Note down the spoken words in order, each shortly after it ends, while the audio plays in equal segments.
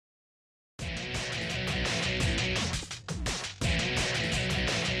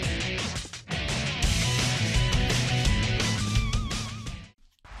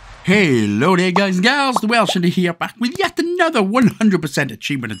Hello there guys and gals, the Welsh here, back with yet another 100%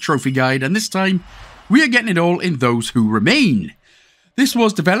 achievement and trophy guide, and this time we are getting it all in Those Who Remain. This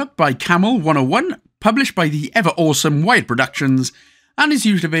was developed by Camel 101, published by the ever awesome Wired Productions, and is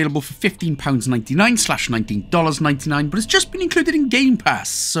usually available for £15.99 $19.99, but it's just been included in Gamepass,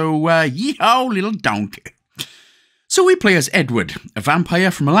 so yeehaw little donkey. So we play as Edward, a vampire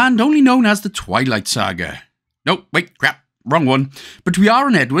from a land only known as the Twilight Saga. No, wait, crap. Wrong one. But we are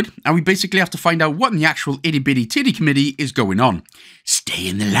an Edward, and we basically have to find out what in the actual itty-bitty-titty committee is going on. Stay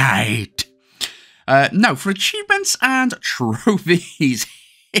in the light. Now, for achievements and trophies.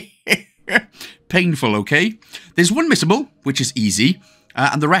 Painful, okay? There's one missable, which is easy,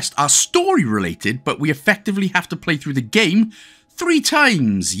 and the rest are story-related, but we effectively have to play through the game 3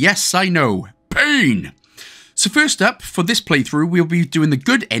 times. Yes, I know. Pain! So first up, for this playthrough, we'll be doing the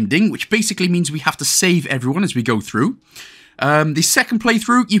good ending, which basically means we have to save everyone as we go through. The second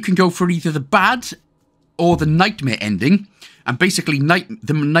playthrough, you can go for either the bad or the nightmare ending. And basically,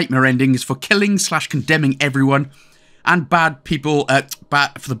 the nightmare ending is for killing / condemning everyone. And bad people,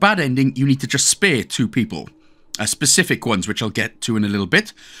 for the bad ending, you need to just spare 2 people. Specific ones, which I'll get to in a little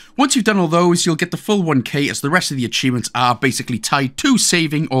bit. Once you've done all those, you'll get the full 1k, as the rest of the achievements are basically tied to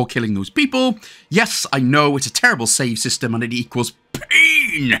saving or killing those people. Yes, I know, it's a terrible save system and it equals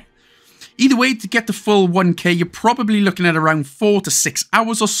pain. Either way, to get the full 1k, you're probably looking at around 4 to 6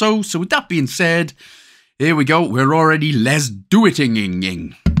 hours or so. So with that being said, here we go, we're already let's do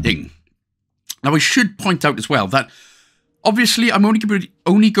it-ing. Now I should point out as well that obviously, I'm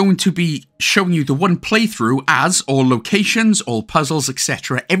only going to be showing you the one playthrough, as all locations, all puzzles,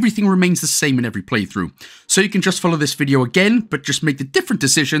 etc. Everything remains the same in every playthrough. So you can just follow this video again, but just make the different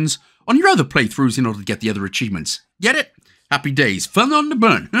decisions on your other playthroughs in order to get the other achievements. Get it? Happy days. Fun on the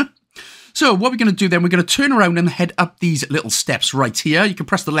burn, huh? So what we're going to do then, we're going to turn around and head up these little steps right here. You can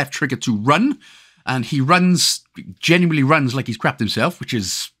press the left trigger to run. And he genuinely runs like he's crapped himself, which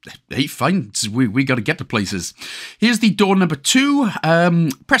is, hey, fine, we got to get to places. Here's the door number 2.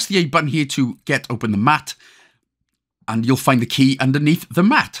 Press the A button here to get open the mat, and you'll find the key underneath the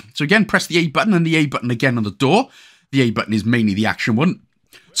mat. So again, press the A button and the A button again on the door. The A button is mainly the action one.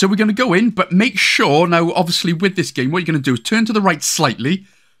 So we're going to go in, but make sure, now obviously with this game, what you're going to do is turn to the right slightly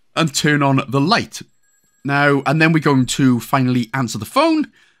and turn on the light. Now, and then we're going to finally answer the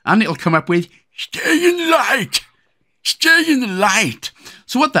phone, and it'll come up with, stay in the light! Stay in the light!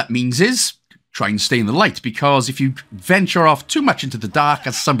 So what that means is, try and stay in the light, because if you venture off too much into the dark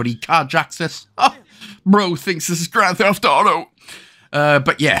as somebody carjacks us, oh, bro thinks this is Grand Theft Auto.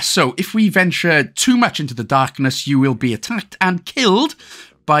 But yeah, so if we venture too much into the darkness, you will be attacked and killed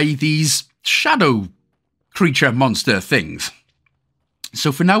by these shadow creature monster things.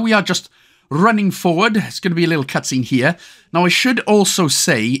 So for now, we are just running forward. It's going to be a little cutscene here. Now, I should also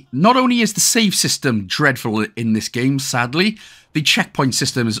say, not only is the save system dreadful in this game, sadly, the checkpoint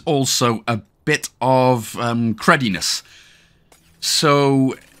system is also a bit of crudiness.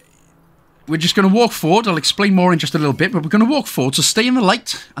 So, we're just going to walk forward. I'll explain more in just a little bit, but we're going to walk forward, so stay in the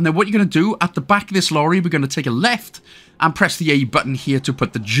light. And then what you're going to do, at the back of this lorry, we're going to take a left and press the A button here to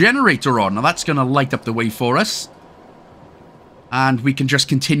put the generator on. Now, that's going to light up the way for us. And we can just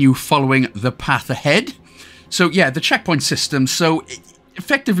continue following the path ahead. So yeah, the checkpoint system. So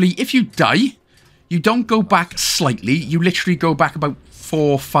effectively, if you die, you don't go back slightly. You literally go back about 4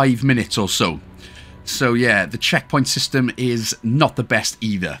 or 5 minutes or so. So yeah, the checkpoint system is not the best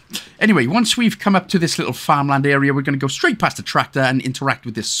either. Anyway, once we've come up to this little farmland area, we're going to go straight past the tractor and interact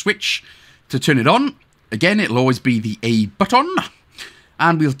with this switch to turn it on. Again, it'll always be the A button.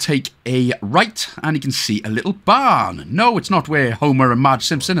 And we'll take a right, and you can see a little barn. No, it's not where Homer and Marge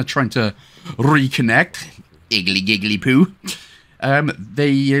Simpson are trying to reconnect. Iggly giggly poo.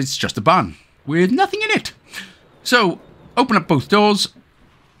 It's just a barn with nothing in it. So, open up both doors.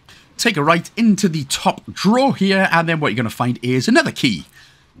 Take a right into the top drawer here, and then what you're going to find is another key.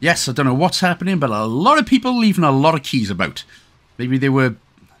 Yes, I don't know what's happening, but a lot of people leaving a lot of keys about. Maybe they were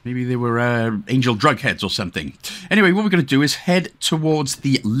angel drug heads or something. Anyway, what we're going to do is head towards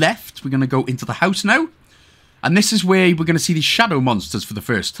the left. We're going to go into the house now. And this is where we're going to see these shadow monsters for the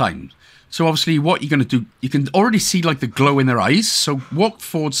first time. So obviously what you're going to do, you can already see like the glow in their eyes. So walk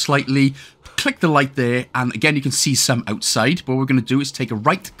forward slightly, click the light there. And again, you can see some outside. But what we're going to do is take a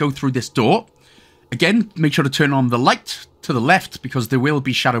right, go through this door. Again, make sure to turn on the light to the left, because there will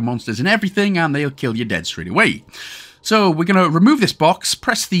be shadow monsters and everything, and they'll kill you dead straight away. So we're going to remove this box,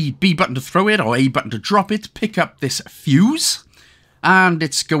 press the B button to throw it, or A button to drop it, pick up this fuse, and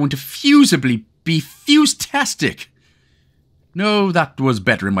it's going to fusibly be fuse-tastic. No, that was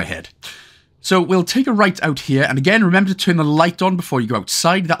better in my head. So we'll take a right out here, and again, remember to turn the light on before you go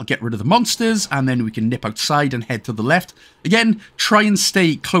outside. That'll get rid of the monsters, and then we can nip outside and head to the left. Again, try and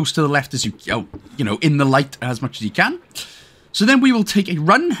stay close to the left as you know, in the light as much as you can. So then we will take a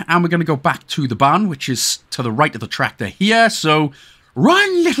run, and we're going to go back to the barn, which is to the right of the tractor here. So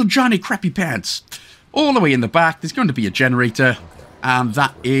run, little Johnny Crappy Pants. All the way in the back, there's going to be a generator, and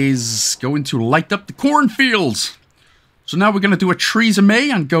that is going to light up the cornfields. So now we're going to do a Trees of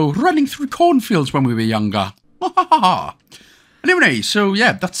May and go running through cornfields when we were younger. Anyway, so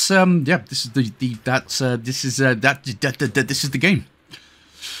yeah, that's this is this is the game.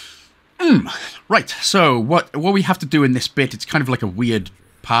 Right. So what we have to do in this bit? It's kind of like a weird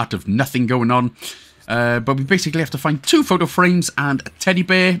part of nothing going on, but we basically have to find 2 photo frames and a teddy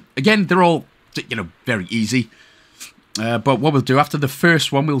bear. Again, they're all very easy. But what we'll do after the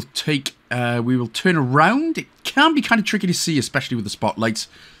first one, we'll take, we will turn around. It can be kind of tricky to see, especially with the spotlights.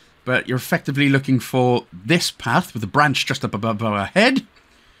 But you're effectively looking for this path with the branch just up above our head.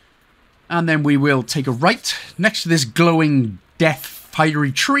 And then we will take a right. Next to this glowing death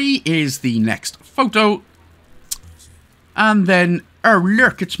fiery tree is the next photo. And then, oh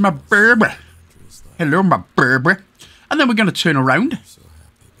look, it's my baby. Hello, my baby. And then we're going to turn around.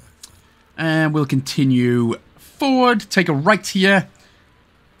 And we'll continue forward, take a right here,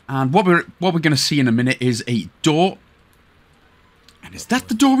 and what we're going to see in a minute is a door. And is that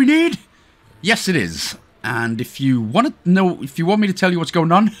the door we need? Yes, it is. And if you want to know, if you want me to tell you what's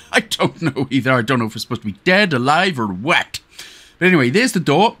going on, I don't know either. I don't know if we're supposed to be dead, alive, or what. But anyway, there's the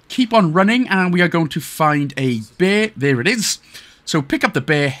door. Keep on running, and we are going to find a bear. There it is. So pick up the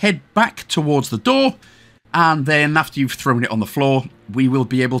bear, head back towards the door, and then after you've thrown it on the floor, we will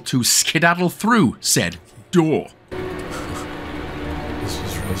be able to skedaddle through said door. This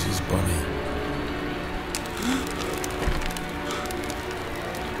is Rosie's bunny.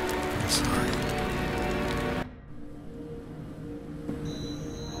 I'm sorry.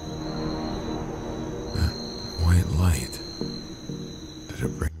 That white light. Did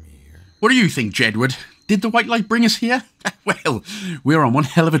it bring me here? What do you think, Jedward? Did the white light bring us here? Well, we're on one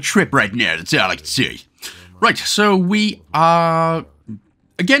hell of a trip right now, that's all I can say. Right, so we are...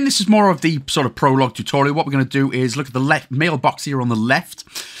 Again, this is more of the sort of prologue tutorial. What we're going to do is look at the mailbox here on the left.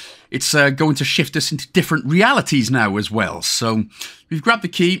 It's going to shift us into different realities now as well. So we've grabbed the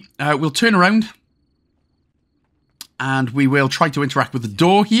key. We'll turn around. And we will try to interact with the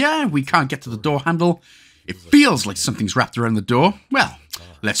door here. We can't get to the door handle. It feels like something's wrapped around the door. Well,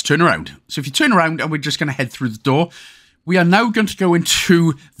 let's turn around. So if you turn around and we're just going to head through the door, we are now going to go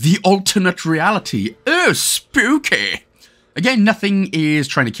into the alternate reality. Oh, spooky. Again, nothing is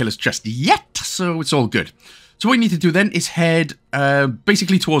trying to kill us just yet, so it's all good. So what we need to do then is head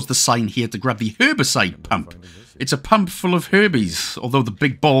basically towards the sign here to grab the herbicide pump. It's a pump full of herbies, although the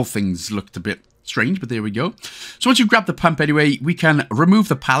big ball things looked a bit strange, but there we go. So once you grab the pump anyway, we can remove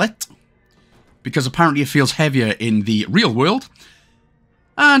the pallet, because apparently it feels heavier in the real world.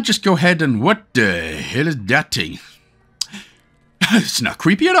 And just go ahead and... what the hell is that thing? It's not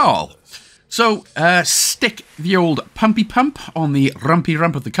creepy at all. So, stick the old pumpy pump on the rumpy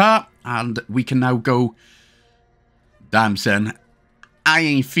rump of the car, and we can now go... Damn, son. I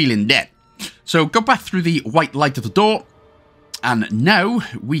ain't feeling that. So, go back through the white light of the door, and now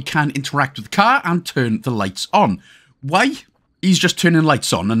we can interact with the car and turn the lights on. Why? He's just turning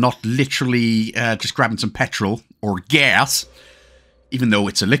lights on and not literally just grabbing some petrol or gas, even though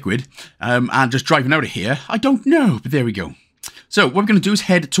it's a liquid, and just driving out of here. I don't know, but there we go. So what we're going to do is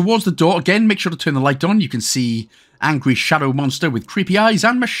head towards the door. Again, make sure to turn the light on. You can see angry shadow monster with creepy eyes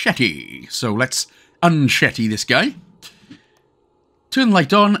and machete. So let's unmachete this guy. Turn the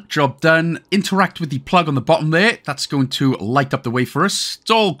light on. Job done. Interact with the plug on the bottom there. That's going to light up the way for us. It's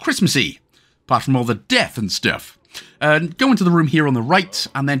all Christmassy, apart from all the death and stuff. Go into the room here on the right,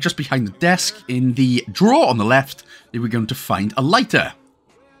 and then just behind the desk, in the drawer on the left, we're going to find a lighter.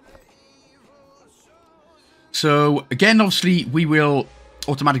 So, again, obviously, we will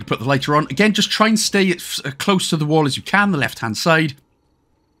automatically put the lighter on. Again, just try and stay as close to the wall as you can, the left-hand side.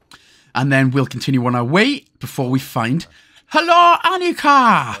 And then we'll continue on our way before we find... Hello,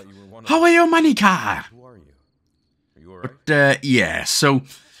 Annika! How are you, Manika? Who are you? Are you alright? But, yeah, so...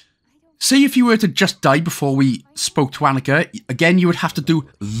 Say if you were to just die before we spoke to Annika, again, you would have to do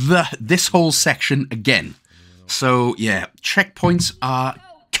this whole section again. So, yeah, checkpoints are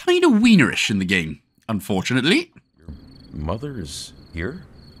kind of wienerish in the game, unfortunately. Your mother is here?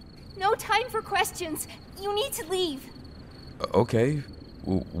 No time for questions. You need to leave. Okay.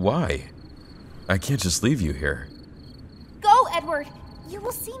 Why? I can't just leave you here. Go, Edward. You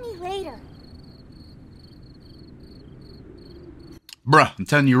will see me later. Bruh, I'm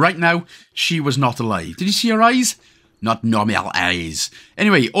telling you right now, she was not alive. Did you see her eyes? Not normal eyes.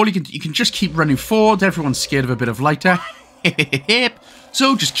 Anyway, all you can just keep running forward. Everyone's scared of a bit of lighter.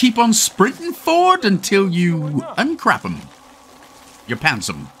 So just keep on sprinting forward until you uncrap them. You pants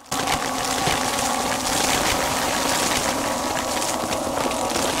them.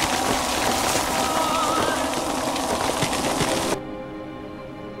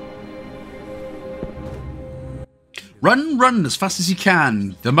 Run, run as fast as you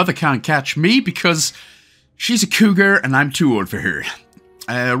can. The mother can't catch me because she's a cougar and I'm too old for her.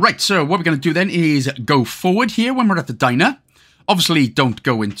 Right, so what we're going to do then is go forward here when we're at the diner. Obviously, don't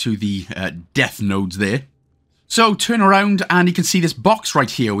go into the death nodes there. So turn around and you can see this box right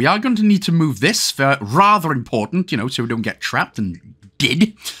here. We are going to need to move this. Rather important, you know, so we don't get trapped and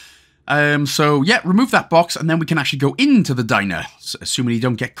dead. So yeah, remove that box and then we can actually go into the diner. Assuming you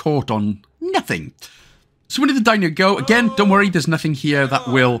don't get caught on nothing. So into the diner go. Again, don't worry, there's nothing here that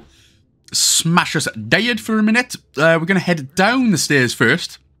will smash us dead for a minute. We're going to head down the stairs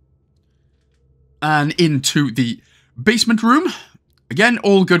first. And into the basement room. Again,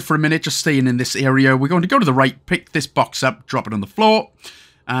 all good for a minute, just staying in this area. We're going to go to the right, pick this box up, drop it on the floor.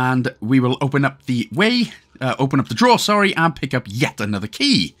 And we will open up the drawer, sorry, and pick up yet another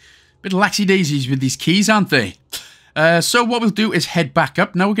key. Bit of laxy-daisies with these keys, aren't they? So what we'll do is head back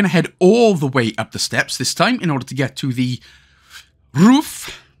up. Now we're going to head all the way up the steps this time in order to get to the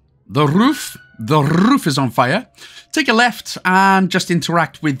roof. The roof is on fire. Take a left and just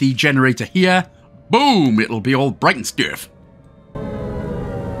interact with the generator here. Boom! It'll be all bright and stuff.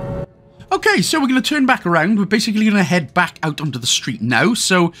 Okay, so we're going to turn back around. We're basically going to head back out onto the street now.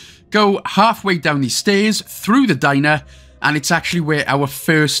 So go halfway down these stairs, through the diner, and it's actually where our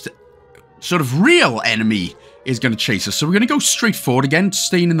first sort of real enemy is going to chase us. So we're going to go straight forward again,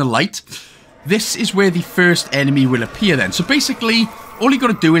 staying in the light. This is where the first enemy will appear then. So basically, all you got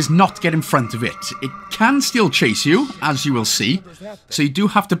to do is not get in front of it. It can still chase you, as you will see. So you do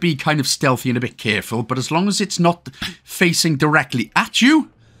have to be kind of stealthy and a bit careful. But as long as it's not facing directly at you,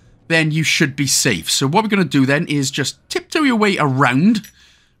 then you should be safe. So what we're going to do then is just tiptoe your way around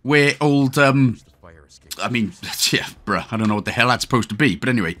where old, I mean, yeah, bruh, I don't know what the hell that's supposed to be. But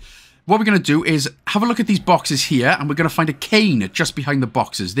anyway, what we're going to do is have a look at these boxes here, and we're going to find a cane just behind the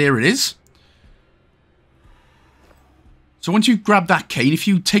boxes. There it is. So once you grab that cane, if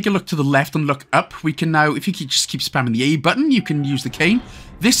you take a look to the left and look up, we can now, if you just keep spamming the A button, you can use the cane.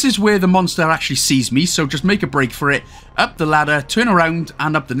 This is where the monster actually sees me, so just make a break for it. Up the ladder, turn around,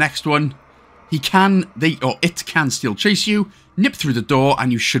 and up the next one. It can still chase you. Nip through the door,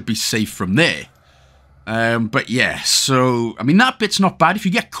 and you should be safe from there. But yeah, so, I mean, that bit's not bad. If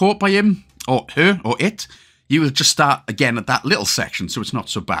you get caught by him, or her, or it, you will just start again at that little section, so it's not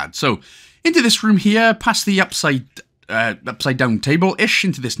so bad. So, into this room here, past the upside down table-ish,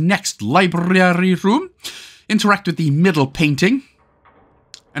 into this next library room. Interact with the middle painting.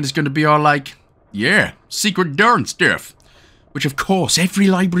 And it's going to be all like, yeah, secret door and stuff. Which, of course, every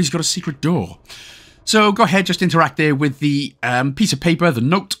library's got a secret door. So go ahead, just interact there with the piece of paper, the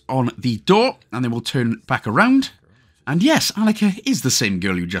note on the door, and then we'll turn back around. And yes, Annika is the same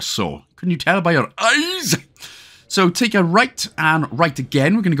girl you just saw. Couldn't you tell by her eyes? So take a right and right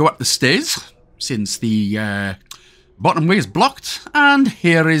again. We're going to go up the stairs, since the bottom way is blocked. And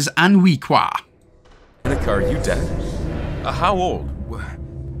here is Anwiqua. Annika, are you dead? How old?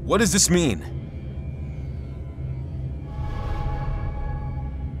 What does this mean?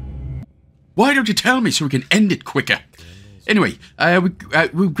 Why don't you tell me so we can end it quicker? Anyway,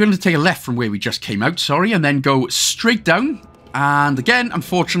 we're going to take a left from where we just came out, sorry, and then go straight down. And again,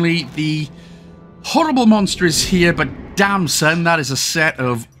 unfortunately, the horrible monster is here, but damn, son, that is a set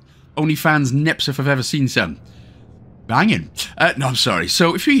of OnlyFans nips if I've ever seen some. Banging. No, I'm sorry.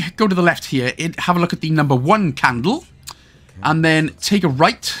 So if we go to the left here, have a look at the number 1 candle. And then take a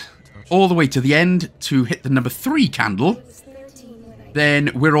right all the way to the end to hit the number 3 candle. Then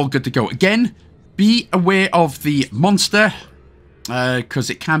we're all good to go. Again, be aware of the monster,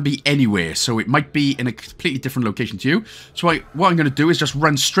 because it can be anywhere. So it might be in a completely different location to you. So what I'm going to do is just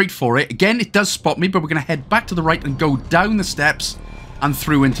run straight for it. Again, it does spot me, but we're going to head back to the right and go down the steps and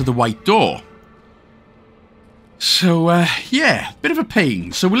through into the white door. So, yeah, bit of a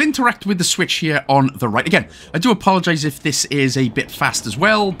pain. So we'll interact with the switch here on the right. Again, I do apologise if this is a bit fast as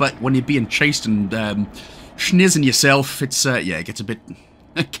well, but when you're being chased and schnizzing yourself, it's, yeah, it gets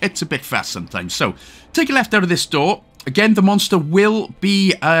a bit fast sometimes. So, take a left out of this door. Again, the monster will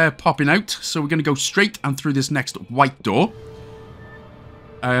be popping out, so we're going to go straight and through this next white door.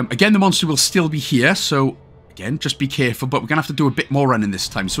 Again, the monster will still be here, so, again, just be careful, but we're going to have to do a bit more running this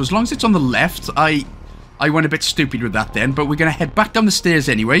time. So, as long as it's on the left, I I went a bit stupid with that then, but we're going to head back down the stairs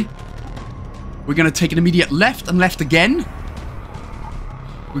anyway. We're going to take an immediate left and left again.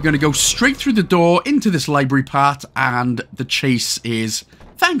 We're going to go straight through the door into this library part, and the chase is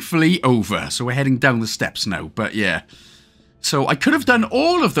thankfully over. So we're heading down the steps now, but yeah. So I could have done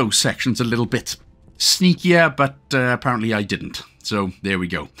all of those sections a little bit sneakier, but apparently I didn't. So there we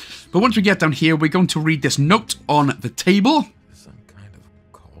go. But once we get down here, we're going to read this note on the table. Some kind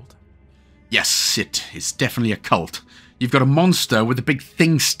of cult? Yes, it is definitely a cult. You've got a monster with a big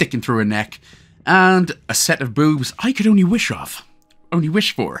thing sticking through her neck, and a set of boobs I could only wish of. Only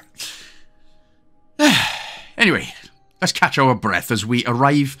wish for. Anyway, let's catch our breath as we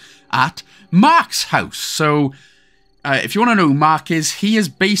arrive at Mark's house. So, if you want to know who Mark is, he is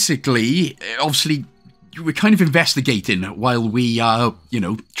basically, obviously, we're kind of investigating while we are, you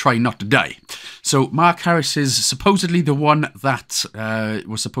know, trying not to die. So, Mark Harris is supposedly the one that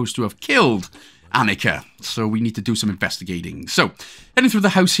was supposed to have killed Annika. So, we need to do some investigating. So, heading through the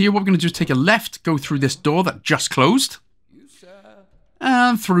house here, what we're going to do is take a left, go through this door that just closed.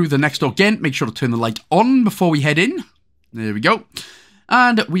 And through the next door again. Make sure to turn the light on before we head in. There we go.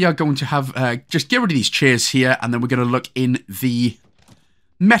 And we are going to have, just get rid of these chairs here, and then we're going to look in the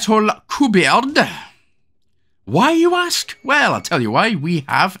metal cupboard. Why, you ask? Well, I'll tell you why. We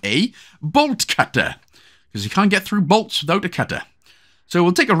have a bolt cutter, because you can't get through bolts without a cutter. So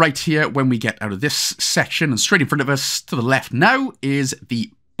we'll take a right here when we get out of this section, and straight in front of us to the left now is the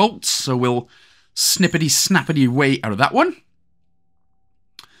bolts. So we'll snippety-snappity way out of that one.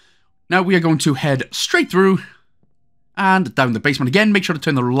 Now we are going to head straight through and down the basement again. Make sure to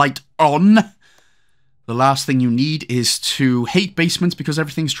turn the light on. The last thing you need is to hate basements because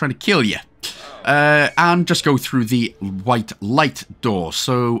everything's trying to kill you. And just go through the white light door.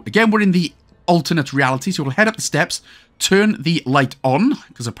 So again, we're in the alternate reality. So we'll head up the steps, turn the light on,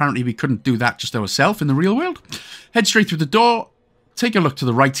 because apparently we couldn't do that just ourselves in the real world. Head straight through the door, take a look to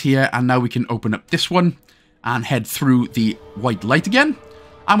the right here, and now we can open up this one and head through the white light again.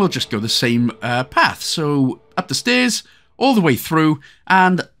 And we'll just go the same path. So up the stairs, all the way through,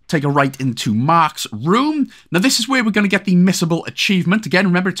 and take a right into Mark's room. Now this is where we're going to get the missable achievement. Again,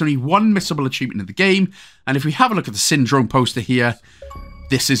 remember it's only one missable achievement in the game. And if we have a look at the syndrome poster here,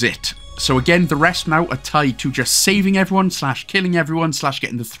 this is it. So again, the rest now are tied to just saving everyone, / killing everyone, /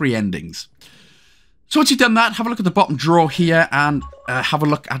 getting the 3 endings. So once you've done that, have a look at the bottom drawer here and have a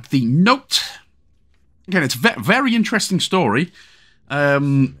look at the note. Again, it's a very interesting story.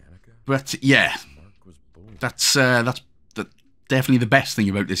 But yeah, that's definitely the best thing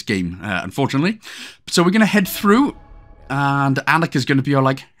about this game, unfortunately. So we're going to head through, and Annika's going to be all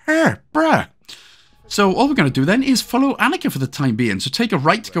like, hey, bruh. So all we're going to do then is follow Annika for the time being. So take a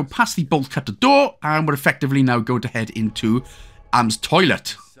right, go past the bolt cutter door, and we're effectively now going to head into Am's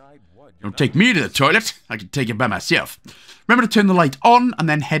toilet. Don't take me to the toilet, I can take it by myself. Remember to turn the light on, and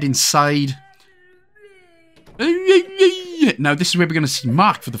then head inside. Now, this is where we're going to see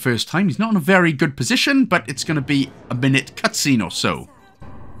Mark for the first time. He's not in a very good position, but it's going to be a minute cutscene or so.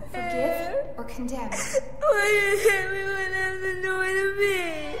 Forgive or condemn? Why does everyone have to know what to be?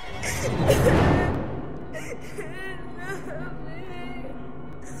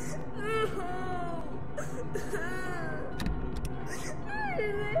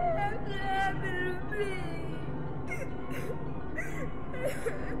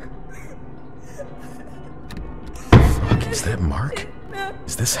 Is that Mark?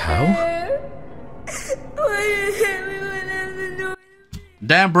 Is this how?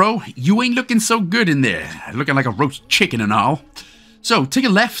 Damn, bro, you ain't looking so good in there. Looking like a roast chicken and all. So, take a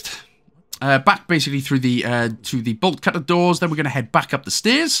left, back basically through the to the bolt cutter doors. Then we're going to head back up the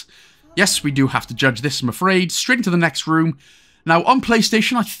stairs. Yes, we do have to judge this, I'm afraid. Straight into the next room. Now, on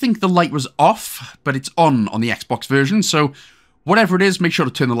PlayStation, I think the light was off, but it's on the Xbox version. So, whatever it is, make sure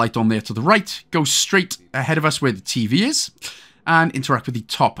to turn the light on there to the right. Go straight ahead of us where the TV is. And interact with the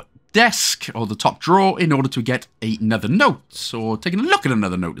top desk, or the top drawer, in order to get another note. Or taking a look at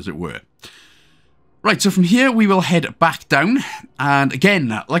another note, as it were. Right, so from here, we will head back down. And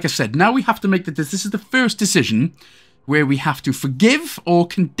again, like I said, now we have to make this is the first decision where we have to forgive or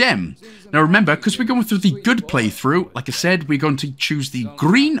condemn. Now remember, because we're going through the good playthrough, like I said, we're going to choose the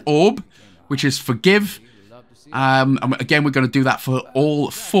green orb, which is forgive. And again, we're going to do that for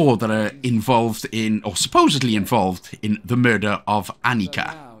all 4 that are involved in, or supposedly involved in, the murder of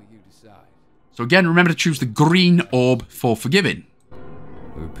Annika. So again, remember to choose the green orb for forgiving.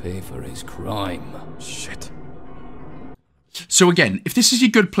 Who pay for his crime? Shit. So again, if this is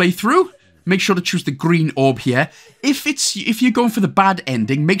your good playthrough, make sure to choose the green orb here. If you're going for the bad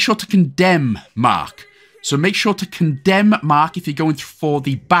ending, make sure to condemn Mark. So make sure to condemn mark if you're going for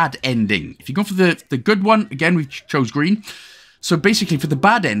the bad ending. If you go for the good one, again, we chose green. So basically, for the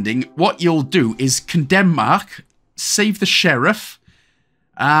bad ending, what you'll do is condemn mark, save the sheriff,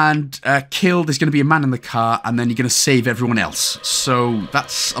 and kill. There's going to be a man in the car, and then you're going to save everyone else. So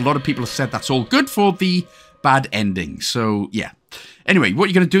that's, a lot of people have said that's all good for the bad ending. So yeah. Anyway, what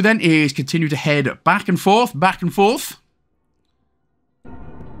you're going to do then is continue to head back and forth, back and forth.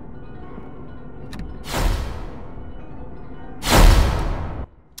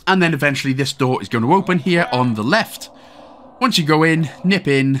 And then eventually this door is going to open here on the left. Once you go in, nip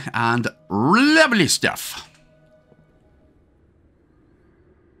in, and lovely stuff.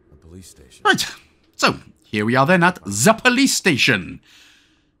 The police station. Right, so here we are then at the police station.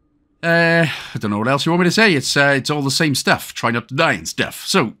 I don't know what else you want me to say. It's all the same stuff. Try not to die and stuff.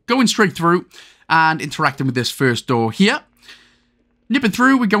 So, going straight through and interacting with this first door here. Nipping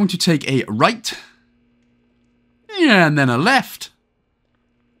through, we're going to take a right. And then a left.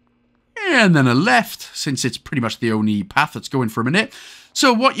 And then a left, since it's pretty much the only path that's going for a minute.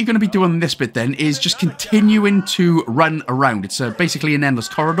 So what you're going to be doing in this bit then is just continuing to run around. It's basically an endless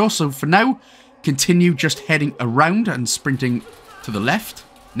corridor. So for now, continue just heading around and sprinting to the left.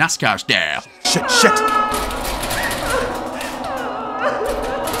 NASCAR style. Shit.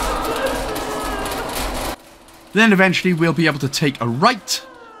 Then eventually we'll be able to take a right.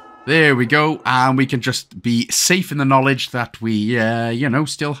 There we go. And we can just be safe in the knowledge that we, you know,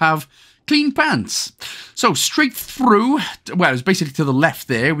 still have clean pants. So straight through, well, it's basically to the left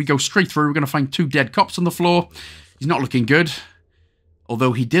there. We go straight through. We're going to find 2 dead cops on the floor. He's not looking good.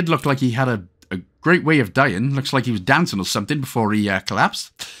 Although he did look like he had a great way of dying. Looks like he was dancing or something before he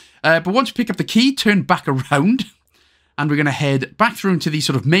collapsed. But once you pick up the key, turn back around. And we're going to head back through into the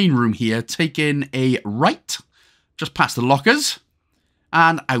sort of main room here. Take in a right. Just past the lockers.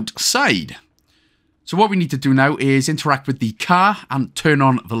 And outside. So what we need to do now is interact with the car and turn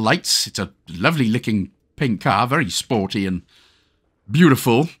on the lights. It's a lovely looking pink car. Very sporty and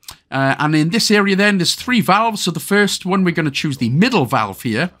beautiful. And in this area then, there's 3 valves. So the first one, we're going to choose the middle valve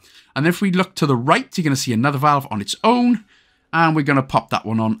here. And if we look to the right, you're going to see another valve on its own. And we're going to pop that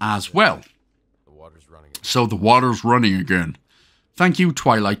one on as well. The water's running again. So the water's running again. Thank you,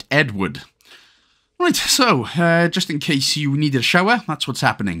 Twilight Edward. Right, so, just in case you needed a shower, that's what's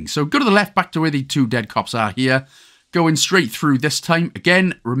happening. So go to the left, back to where the 2 dead cops are here. Going straight through this time.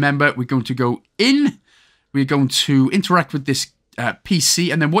 Again, remember, we're going to go in. We're going to interact with this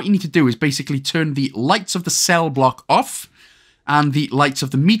PC. And then what you need to do is basically turn the lights of the cell block off. And the lights of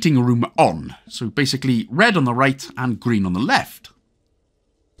the meeting room on. So basically, red on the right and green on the left.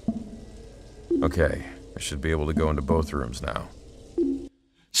 Okay, I should be able to go into both rooms now.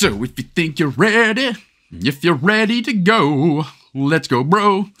 So, if you think you're ready, if you're ready to go, let's go,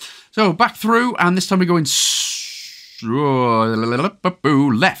 bro. So, back through, and this time we're going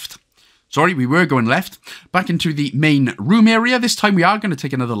left. Sorry, we were going left. Back into the main room area. This time we are going to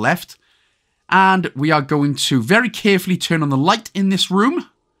take another left. And we are going to very carefully turn on the light in this room.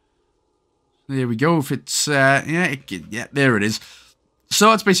 There we go. If it's, yeah, there it is.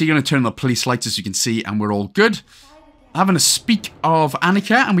 So, it's basically going to turn on the police lights, as you can see, and we're all good. Having a speak of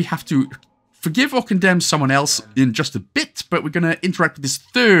Annika, and we have to forgive or condemn someone else in just a bit, but we're going to interact with this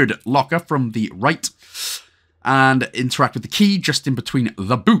 3rd locker from the right and interact with the key just in between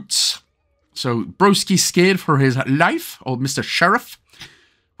the boots. So Broski's scared for his life, or Mr. Sheriff,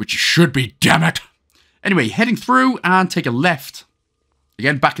 which he should be, damn it. Anyway, heading through and take a left.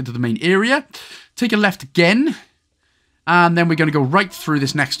 Again, back into the main area. Take a left again. And then we're going to go right through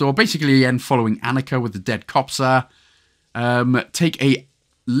this next door, basically again following Annika with the dead cops are. Take a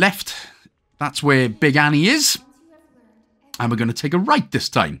left. That's where Big Annie is. And we're going to take a right this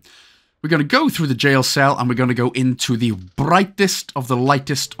time. We're going to go through the jail cell and we're going to go into the brightest of the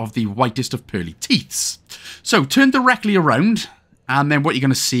lightest of the whitest of pearly teeths. So turn directly around and then what you're going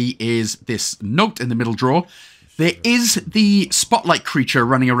to see is this note in the middle drawer. There is the spotlight creature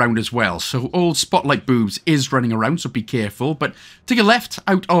running around as well. So old Spotlight Boobs is running around, so be careful. But take a left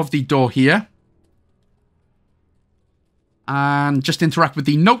out of the door here. And just interact with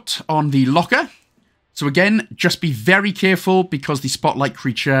the note on the locker. So again, just be very careful because the spotlight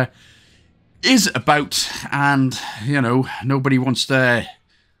creature is about. And, you know, nobody wants to...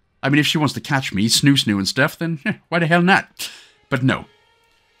 I mean, if she wants to catch me, snoo and stuff, then why the hell not? But no.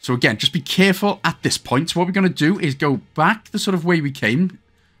 So again, just be careful at this point. So what we're going to do is go back the sort of way we came.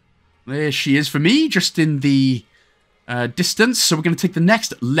 There she is for me, just in the distance. So we're going to take the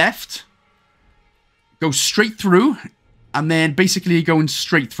next left. Go straight through. And then basically going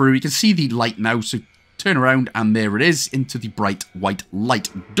straight through. You can see the light now. So turn around and there it is into the bright white light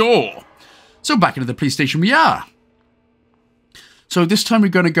door. So back into the police station we are. So this time we're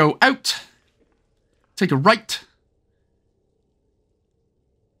going to go out, take a right.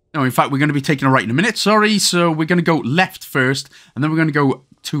 No, in fact, we're going to be taking a right in a minute, sorry. So we're going to go left first, and then we're going to go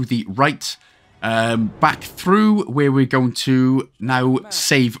to the right, back through where we're going to now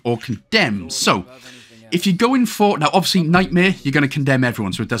save or condemn. So if you're going for, now obviously Nightmare, you're going to condemn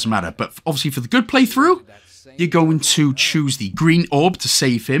everyone, so it doesn't matter. But obviously for the good playthrough, you're going to choose the green orb to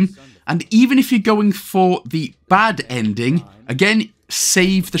save him. And even if you're going for the bad ending, again,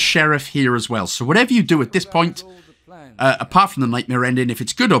 save the sheriff here as well. So whatever you do at this point, apart from the Nightmare ending, if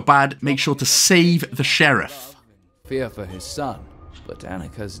it's good or bad, make sure to save the sheriff. Fear for his son, but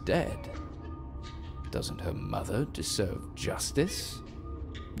Annika's dead. Doesn't her mother deserve justice?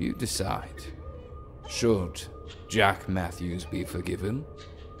 You decide. Should Jack Matthews be forgiven?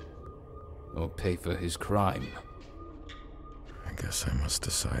 Or pay for his crime? I guess I must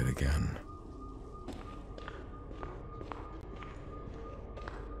decide again.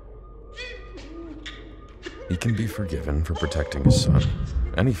 He can be forgiven for protecting his son.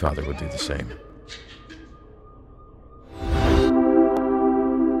 Any father would do the same.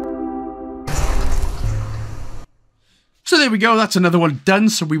 So there we go, that's another one done.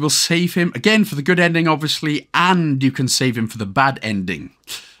 So we will save him, again, for the good ending, obviously, and you can save him for the bad ending.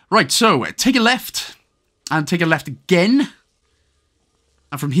 Right, so take a left, and take a left again.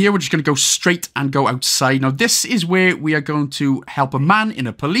 And from here, we're just going to go straight and go outside. Now, this is where we are going to help a man in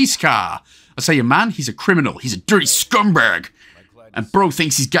a police car. I say a man, he's a criminal. He's a dirty scumbag. And bro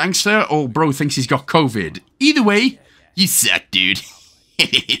thinks he's gangster, or bro thinks he's got COVID. Either way, you suck, dude.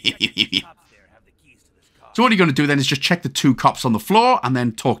 So what you're going to do then is just check the two cops on the floor, and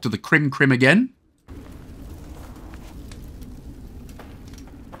then talk to the crim again.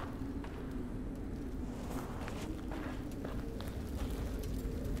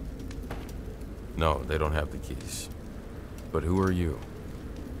 No, they don't have the keys. But who are you?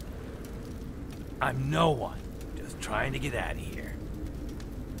 I'm no one. Just trying to get out of here.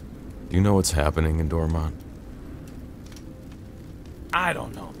 Do you know what's happening in Dormont? I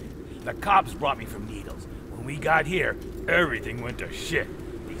don't know. The cops brought me from Needles. When we got here, everything went to shit.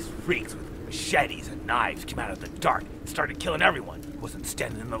 These freaks with machetes and knives came out of the dark and started killing everyone who wasn't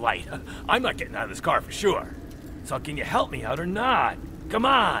standing in the light. I'm not getting out of this car for sure. So can you help me out or not? Come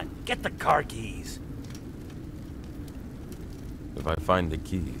on, get the car keys. If I find the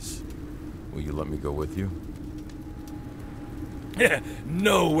keys, will you let me go with you?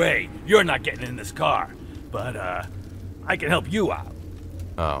 No way. You're not getting in this car. But, I can help you out.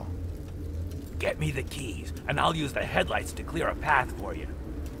 Oh. Get me the keys, and I'll use the headlights to clear a path for you.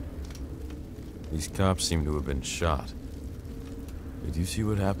 These cops seem to have been shot. Did you see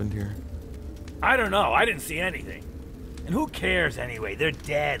what happened here? I don't know. I didn't see anything. And who cares anyway? They're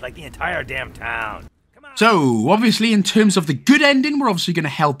dead, like the entire damn town. So, obviously, in terms of the good ending, we're obviously going to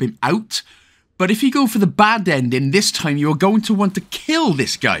help him out. But if you go for the bad ending, this time you are going to want to kill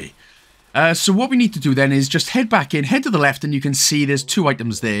this guy. So what we need to do then is just head back in, head to the left, and you can see there's two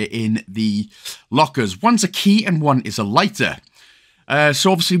items there in the lockers. One's a key and one is a lighter.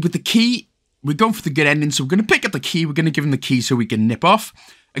 So obviously with the key, we're going for the good ending, so we're going to pick up the key. We're going to give him the key so we can nip off.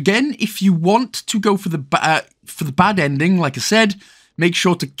 Again, if you want to go for the bad ending, like I said, make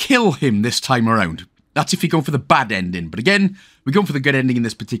sure to kill him this time around. That's if you go for the bad ending. But again, we're going for the good ending in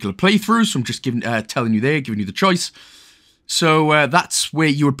this particular playthrough, so I'm just telling you there, giving you the choice. So that's where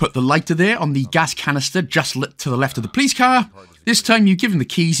you would put the lighter there on the gas canister just to the left of the police car. This time you give him the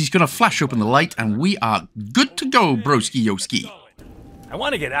keys, he's going to flash open the light, and we are good to go, broski-yoski. I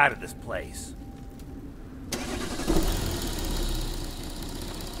want to get out of this place.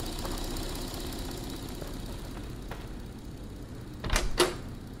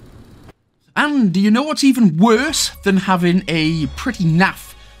 And do you know what's even worse than having a pretty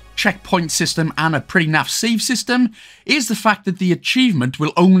naff checkpoint system and a pretty naff save system? Is the fact that the achievement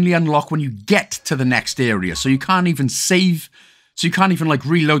will only unlock when you get to the next area. So you can't even save, so you can't even like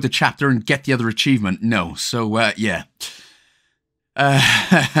reload the chapter and get the other achievement. No, so yeah.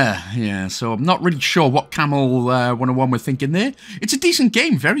 Yeah, so I'm not really sure what Camel 101 were thinking there. It's a decent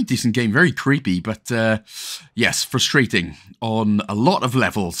game, very creepy, but yes, frustrating on a lot of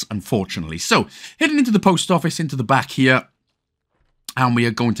levels, unfortunately. So, heading into the post office, into the back here, and we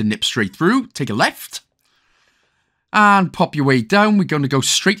are going to nip straight through, take a left, and pop your way down. We're going to go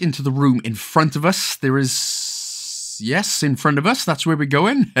straight into the room in front of us. There is, yes, in front of us, that's where we're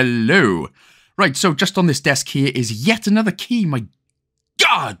going. Hello. Right, so just on this desk here is yet another key. My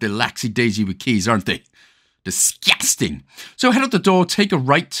God, they're laxy-daisy with keys, aren't they? Disgusting. So head out the door, take a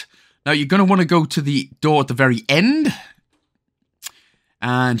right. Now, you're going to want to go to the door at the very end.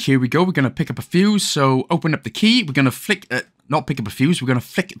 And here we go. We're going to pick up a fuse. So open up the key. We're going to flick... not pick up a fuse. We're going to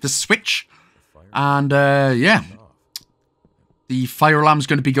flick the switch. And, yeah. The fire alarm's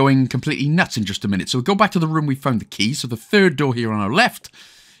going to be going completely nuts in just a minute. So we'll go back to the room we found the key. So the third door here on our left.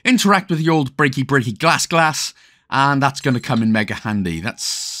 Interact with the old breaky glass. And that's going to come in mega handy.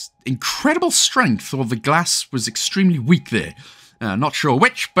 That's incredible strength. Or the glass was extremely weak there. Not sure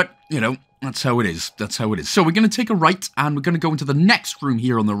which, but, you know, that's how it is. That's how it is. So we're going to take a right. And we're going to go into the next room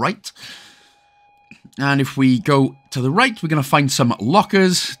here on the right. And if we go to the right, we're going to find some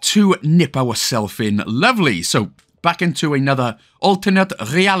lockers to nip ourselves in. Lovely. So back into another alternate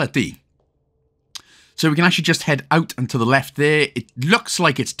reality. So we can actually just head out and to the left there. It looks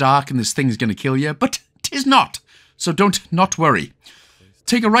like it's dark and this thing's going to kill you, but it is not. So don't not worry.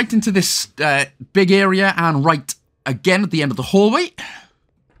 Take a right into this big area and right again at the end of the hallway.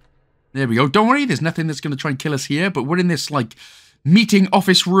 There we go. Don't worry, there's nothing that's going to try and kill us here, but we're in this like meeting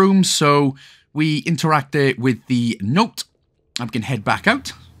office room, so we interact there with the note and we can head back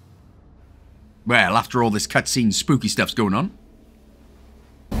out. Well, after all this cutscene spooky stuff's going on.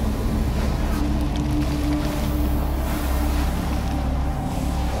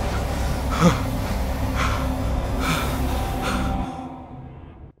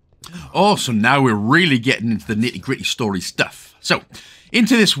 Oh, so now we're really getting into the nitty-gritty story stuff. So,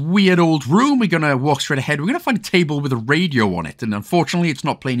 into this weird old room, we're going to walk straight ahead. We're going to find a table with a radio on it, and unfortunately it's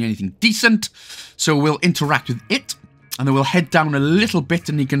not playing anything decent, so we'll interact with it, and then we'll head down a little bit,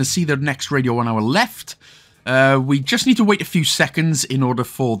 and you're going to see the next radio on our left. We just need to wait a few seconds in order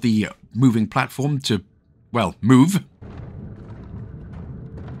for the moving platform to, well, move.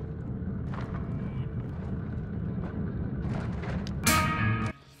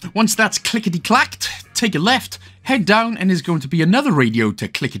 Once that's clickety-clacked, take a left, head down, and there's going to be another radio to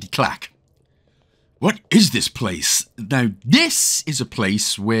clickety-clack. What is this place? Now, this is a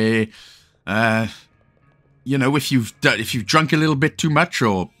place where, you know, if you've drunk a little bit too much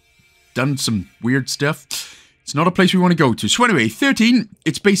or done some weird stuff, it's not a place we want to go to. So anyway, 13,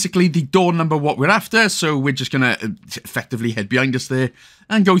 it's basically the door number what we're after, so we're just going to effectively head behind us there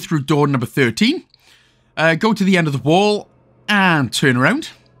and go through door number 13. Go to the end of the wall and turn around.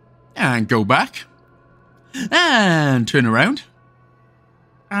 And go back. And turn around.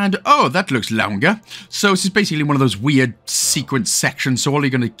 And, oh, that looks longer. So this is basically one of those weird sequence sections. So all you're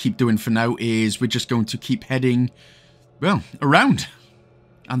going to keep doing for now is we're just going to keep heading, well, around.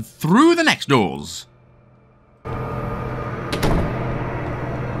 And through the next doors.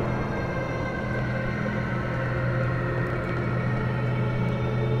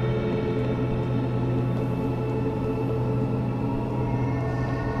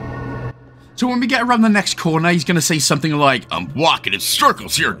 So when we get around the next corner, he's going to say something like, I'm walking in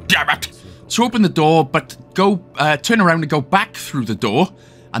circles here, damn it. So open the door, but go turn around and go back through the door.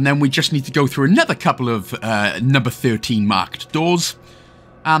 And then we just need to go through another couple of number 13 marked doors.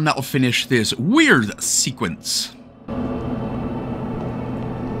 And that'll finish this weird sequence.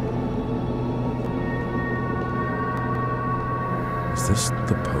 Is this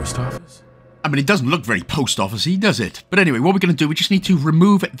the post office? I mean, it doesn't look very post office-y, does it? But anyway, what we're going to do, we just need to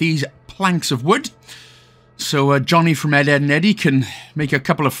remove these planks of wood. So Johnny from Ed, Ed and Eddie can make a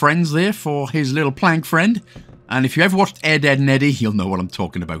couple of friends there for his little plank friend. And if you ever watched Ed, Ed and Eddie, you'll know what I'm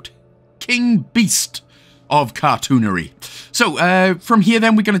talking about. King Beast of cartoonery. So from here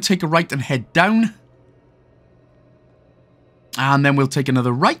then, we're going to take a right and head down. And then we'll take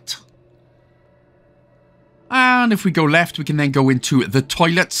another right. And if we go left, we can then go into the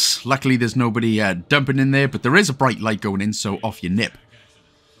toilets. Luckily, there's nobody dumping in there, but there is a bright light going in, so off you nip.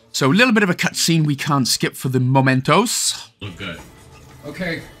 So a little bit of a cutscene we can't skip for the mementos. Look good.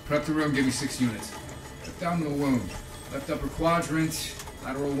 Okay, prep the room, give me 6 units. Cut down the wound. Left upper quadrant,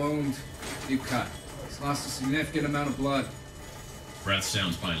 lateral wound, deep cut. He's lost a significant amount of blood. Breath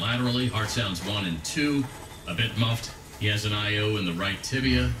sounds bilaterally, heart sounds 1 and 2, a bit muffed. He has an IO in the right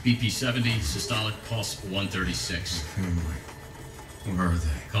tibia, BP 70, systolic pulse 136. Family, where are they?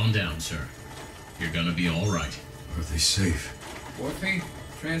 Calm down, sir. You're gonna be all right. Are they safe? Morphine?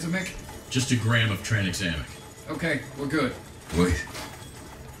 Transamic? Just a gram of tranexamic. Okay, we're good. Wait.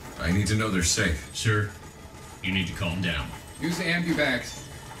 I need to know they're safe. Sir, you need to calm down. Use the ambu bags.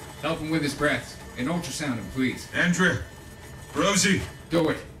 Help him with his breath. And ultrasound him, please. Andrea! Rosie! Do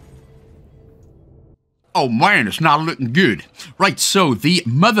it. Oh man, it's not looking good. Right, so the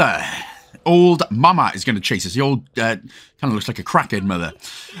mother, old mama, is going to chase us. The old, kind of looks like a crackhead mother.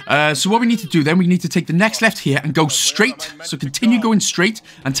 So what we need to do then, we need to take the next left here and go straight. So continue going straight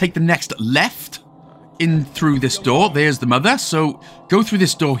and take the next left in through this door. There's the mother. So go through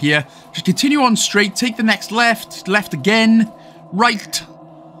this door here. Just continue on straight, take the next left, left again, right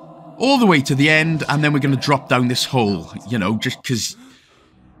all the way to the end, and then we're going to drop down this hole, you know, just because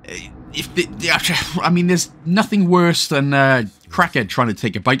I mean, there's nothing worse than crackhead trying to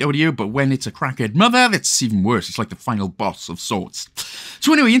take a bite out of you, but when it's a crackhead mother, that's even worse. It's like the final boss of sorts.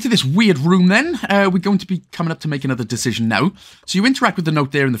 So anyway, into this weird room then. We're going to be coming up to make another decision now. So you interact with the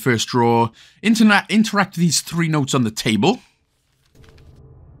note there in the first drawer, interact with these 3 notes on the table.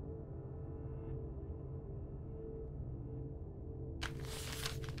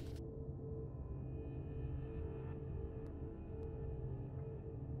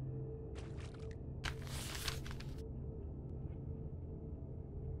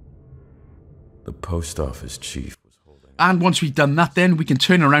 The post office chief was holding... And once we've done that, then we can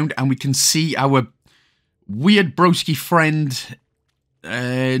turn around and we can see our weird broski friend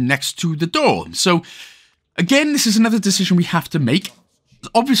next to the door. So, again, this is another decision we have to make.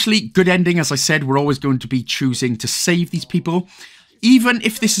 Obviously, good ending, as I said, we're always going to be choosing to save these people. Even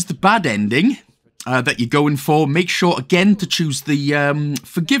if this is the bad ending that you're going for, make sure, again, to choose the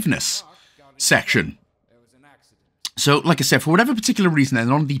forgiveness section. So, like I said, for whatever particular reason,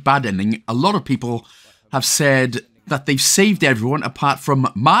 and on the bad ending, a lot of people have said that they've saved everyone apart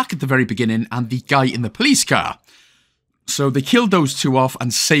from Mark at the very beginning and the guy in the police car. So they killed those 2 off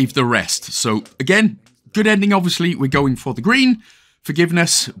and saved the rest. So, again, good ending, obviously, we're going for the green.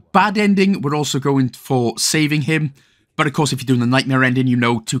 Forgiveness. Bad ending, we're also going for saving him. But, of course, if you're doing the nightmare ending, you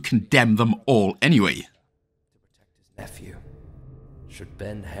know to condemn them all anyway. To protect his nephew, should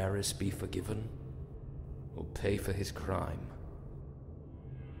Ben Harris be forgiven? Will pay for his crime.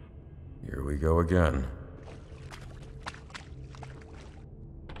 Here we go again.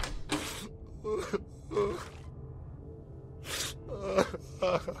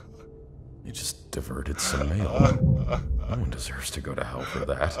 You just diverted some mail. No one deserves to go to hell for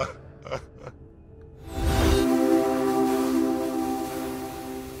that.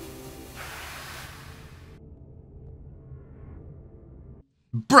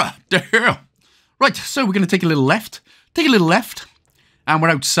 Bruh, the hell. Right, so we're going to take a little left. Take a little left. And we're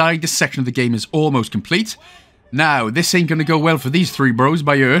outside. This section of the game is almost complete. Now, this ain't going to go well for these 3 bros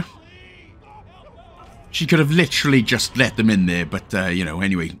by her. She could have literally just let them in there, but, you know,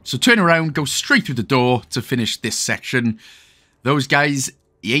 anyway. So turn around, go straight through the door to finish this section. Those guys,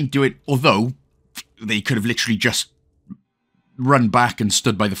 you ain't do it. Although, they could have literally just run back and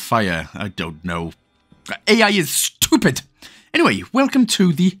stood by the fire. I don't know. AI is stupid. Anyway, welcome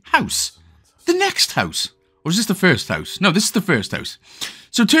to the house. The next house. Or is this the first house? No, this is the first house.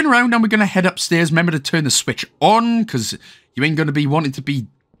 So turn around and we're going to head upstairs. Remember to turn the switch on, because you ain't going to be wanting to be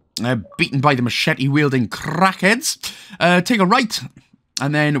beaten by the machete-wielding crackheads. Take a right.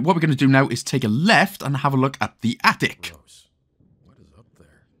 And then what we're going to do now is take a left and have a look at the attic. What is up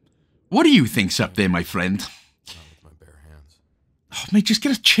there? What do you think's up there, my friend? Not with my bare hands. Oh, mate, just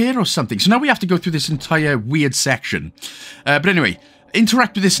get a chair or something. So now we have to go through this entire weird section. But anyway,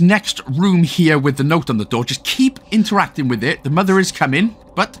 interact with this next room here with the note on the door. Just keep interacting with it. The mother is coming,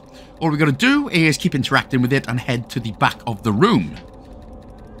 but all we're going to do is keep interacting with it and head to the back of the room.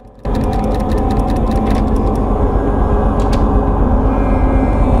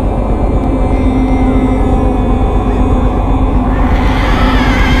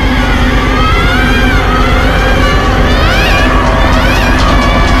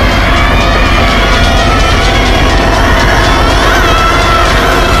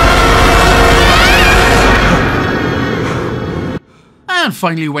 And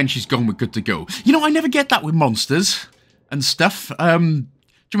finally, when she's gone, we're good to go. You know, I never get that with monsters and stuff. Do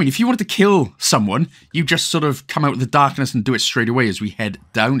you mean if you wanted to kill someone, you just sort of come out of the darkness and do it straight away as we head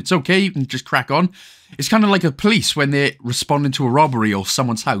down? It's okay, you can just crack on. It's kind of like the police when they're responding to a robbery or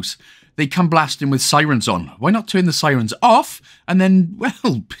someone's house. They come blasting with sirens on. Why not turn the sirens off? And then,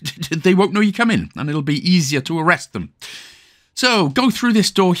 well, they won't know you come in, and it'll be easier to arrest them. So, go through this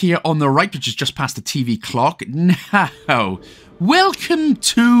door here on the right, which is just past the TV clock. Now, welcome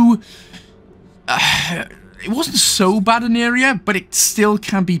to... it wasn't so bad an area, but it still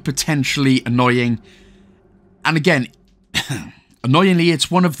can be potentially annoying. And again, annoyingly,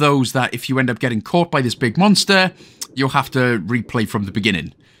 it's one of those that if you end up getting caught by this big monster, you'll have to replay from the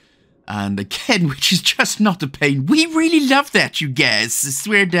beginning. And again, which is just not a pain. We really love that, you guys. I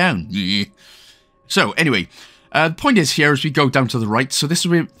swear down. Yeah. So, anyway... the point is here, as we go down to the right, so this is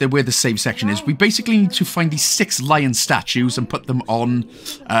where the save section is. We basically need to find these 6 lion statues and put them on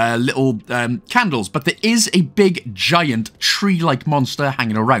little candles. But there is a big, giant, tree-like monster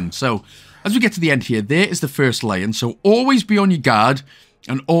hanging around. So, as we get to the end here, there is the first lion. So, always be on your guard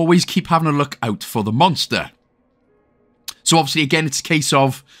and always keep having a look out for the monster. So, obviously, again, it's a case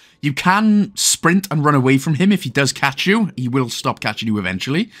of You can sprint and run away from him if he does catch you. He will stop catching you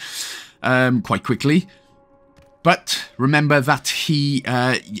eventually, quite quickly. But remember that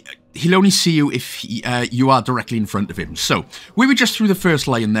he'll only see you if you are directly in front of him. So, we were just through the first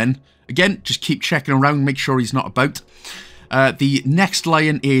lion then. Again, just keep checking around, make sure he's not about. The next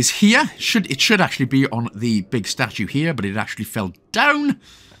lion is here. It should actually be on the big statue here, but it actually fell down.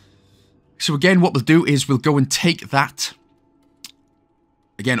 So again, what we'll do is we'll go and take that.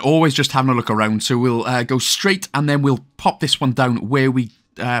 Again, always just having a look around. So we'll go straight and then we'll pop this one down where we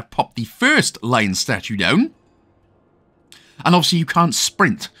pop the first lion statue down. And obviously you can't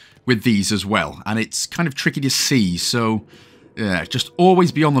sprint with these as well. And it's kind of tricky to see. So yeah, just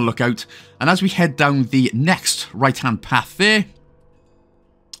always be on the lookout. And as we head down the next right-hand path there,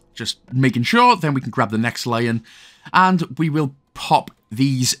 just making sure, then we can grab the next lion. And we will pop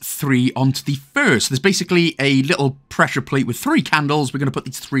these 3 onto the first. There's basically a little pressure plate with 3 candles. We're going to put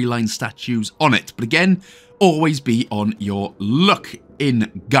these 3 lion statues on it. But again, always be on your look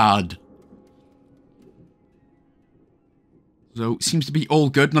in guard. So, it seems to be all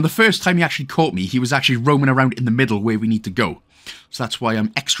good. Now, the first time he actually caught me, he was actually roaming around in the middle where we need to go. So, that's why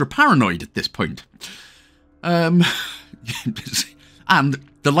I'm extra paranoid at this point. And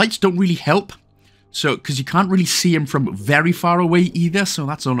the lights don't really help. So, because you can't really see him from very far away either. So,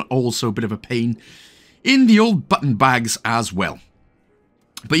 that's also a bit of a pain in the old button bags as well.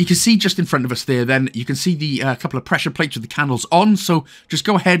 But you can see just in front of us there, then, you can see the couple of pressure plates with the candles on. So, just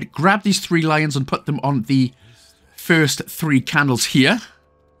go ahead, grab these 3 lions and put them on the first 3 candles here.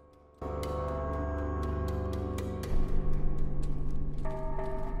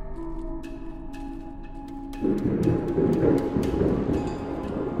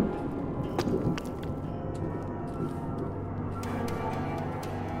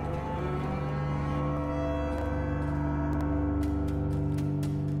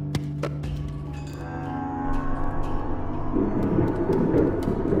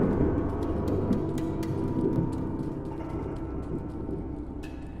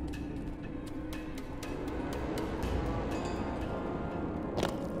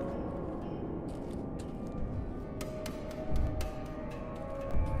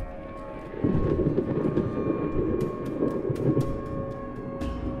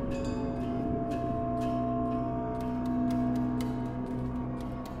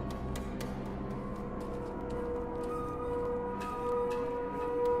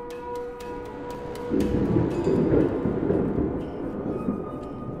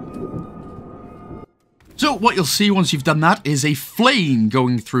 So what you'll see once you've done that is a flame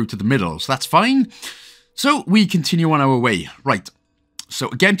going through to the middle. So that's fine. So we continue on our way. Right. So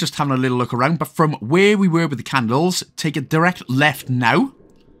again, just having a little look around. But from where we were with the candles, take a direct left now.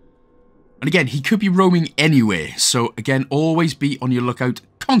 And again, he could be roaming anywhere. So again, always be on your lookout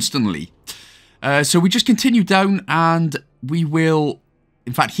constantly. So we just continue down and we will...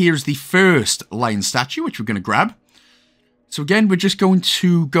 In fact, here's the first lion statue, which we're going to grab. So again, we're just going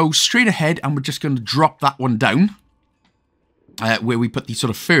to go straight ahead and we're just going to drop that one down. Where we put the sort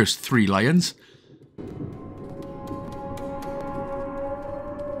of first 3 lions.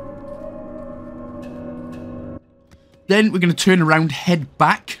 Then we're going to turn around, head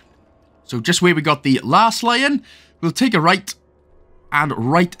back. So just where we got the last lion, we'll take a right. And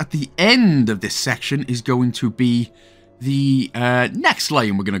right at the end of this section is going to be the next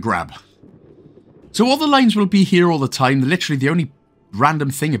lion we're going to grab. So all the lions will be here all the time. Literally the only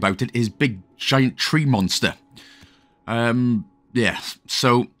random thing about it is big giant tree monster. Yeah,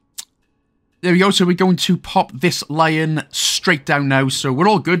 so there we go. So we're going to pop this lion straight down now. So we're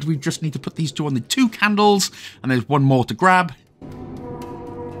all good. We just need to put these 2 on the 2 candles. And there's 1 more to grab.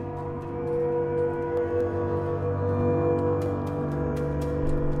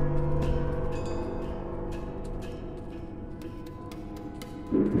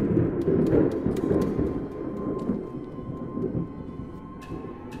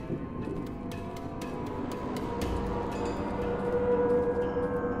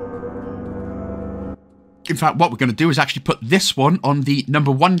 In fact, what we're going to do is actually put this one on the number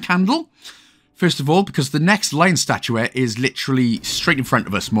 1 candle. First of all, because the next lion statuette is literally straight in front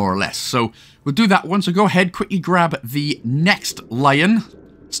of us, more or less. So we'll do that one. So go ahead, quickly grab the next lion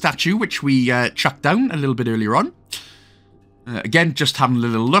statue, which we chucked down a little bit earlier on. Again, just having a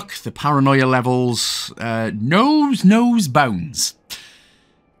little look. The paranoia levels, nose bounds.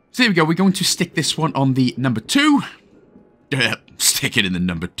 So there we go. We're going to stick this one on the number 2. Stick it in the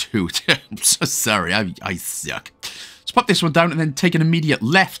number 2. I'm so sorry, I suck. Let's pop this one down and then take an immediate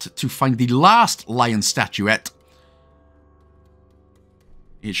left to find the last lion statuette.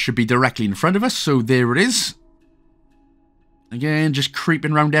 It should be directly in front of us, so there it is. Again, just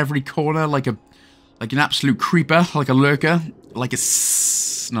creeping around every corner like an absolute creeper, like a lurker, like a...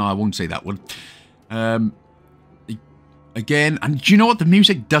 No, I won't say that one. Again, and do you know what? The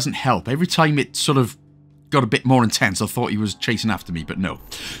music doesn't help. Every time it sort of got a bit more intense, I thought he was chasing after me, but no.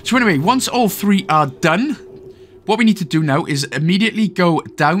 So anyway, once all 3 are done, what we need to do now is immediately go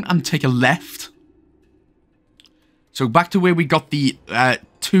down and take a left. So back to where we got the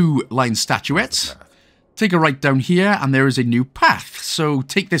 2-line statuettes. Take a right down here, and there is a new path. So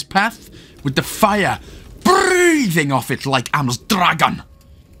take this path with the fire breathing off it like Am's dragon.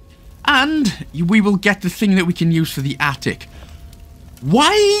 And we will get the thing that we can use for the attic.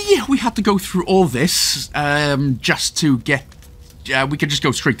 Why we had to go through all this just to get... we could just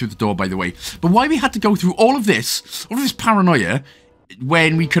go straight through the door, by the way. But why we had to go through all of this paranoia,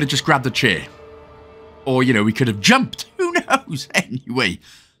 when we could have just grabbed a chair? Or, you know, we could have jumped. Who knows? Anyway.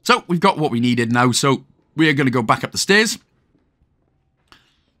 So, we've got what we needed now. So, we are going to go back up the stairs.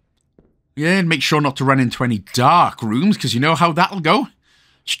 Yeah, and make sure not to run into any dark rooms, because you know how that'll go.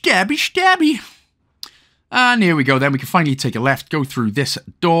 Stabby, stabby. And here we go. Then we can finally take a left, go through this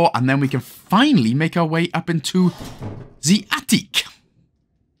door, and then we can finally make our way up into the attic.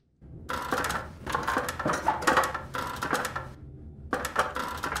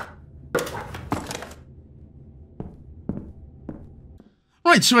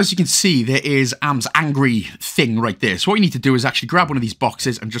 Right, so as you can see, there is Am's angry thing right there. So what you need to do is actually grab one of these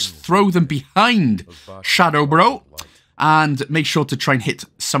boxes and just throw them behind Shadow Bro. And make sure to try and hit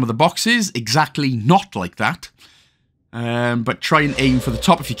some of the boxes. Exactly not like that. But try and aim for the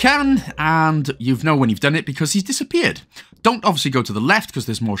top if you can. And you know when you've done it because he's disappeared. Don't obviously go to the left because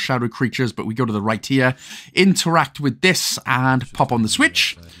there's more shadow creatures. But we go to the right here. Interact with this and pop on the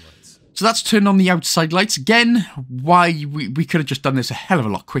switch. So that's turned on the outside lights. Again, why we could have just done this a hell of a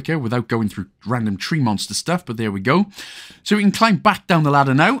lot quicker without going through random tree monster stuff. But there we go. So we can climb back down the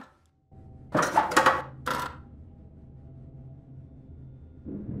ladder now.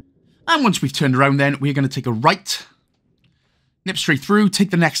 And once we've turned around then, we're going to take a right, nip straight through, take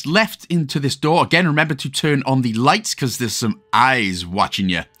the next left into this door. Again, remember to turn on the lights because there's some eyes watching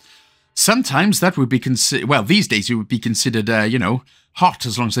you. Sometimes that would be considered, well, these days it would be considered, you know, hot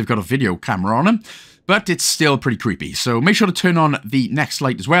as long as they've got a video camera on them. But it's still pretty creepy. So make sure to turn on the next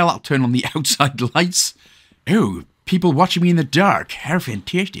light as well. I'll turn on the outside lights. Oh, people watching me in the dark. How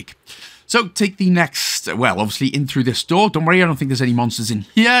fantastic. So, take the next, well, obviously in through this door. Don't worry, I don't think there's any monsters in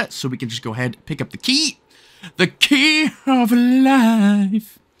here. So, we can just go ahead, pick up the key. The key of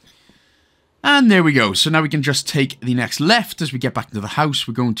life. And there we go. So, now we can just take the next left as we get back into the house.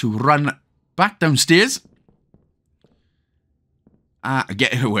 We're going to run back downstairs.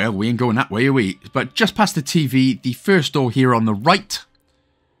 Well, we ain't going that way, are we? But just past the TV, the first door here on the right.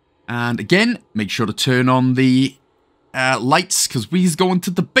 And again, make sure to turn on the... lights, because we's going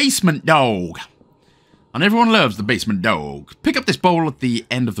to the basement dog. And everyone loves the basement dog. Pick up this bowl at the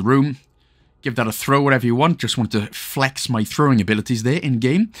end of the room. Give that a throw, whatever you want. Just want to flex my throwing abilities there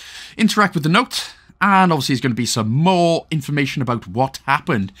in-game. Interact with the note. And obviously there's going to be some more information about what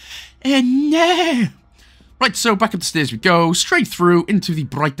happened. And no! Right, so back up the stairs we go. Straight through into the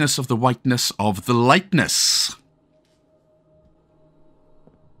brightness of the whiteness of the lightness.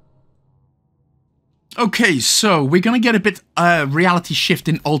 Okay, so we're going to get a bit reality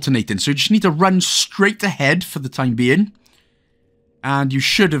shifting alternating. So you just need to run straight ahead for the time being. And you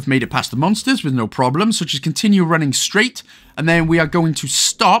should have made it past the monsters with no problem. So just continue running straight. And then we are going to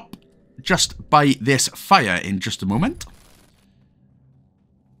stop just by this fire in just a moment.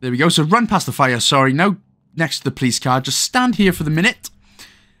 There we go. So run past the fire, sorry. Now next to the police car. Just stand here for the minute.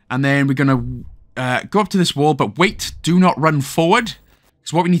 And then we're going to go up to this wall. But wait, do not run forward.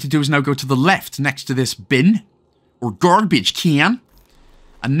 So what we need to do is now go to the left next to this bin, or garbage can.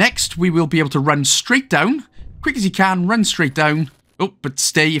 And next we will be able to run straight down, quick as you can, run straight down. Oh, but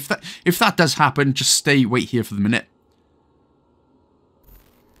stay, if that does happen, just stay, wait here for the minute.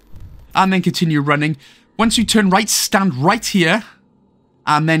 And then continue running. Once you turn right, stand right here,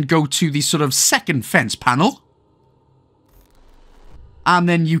 and then go to the sort of second fence panel. And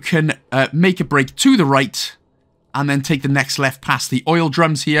then you can make a break to the right, and then take the next left past the oil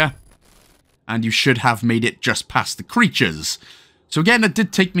drums here. And you should have made it just past the creatures. So again, it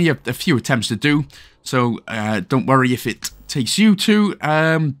did take me a few attempts to do. So don't worry if it takes you to.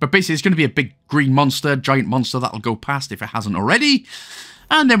 But basically, it's going to be a big green monster, giant monster that'll go past if it hasn't already.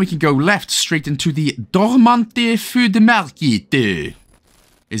 And then we can go left straight into the Dormante Feu de Marquette.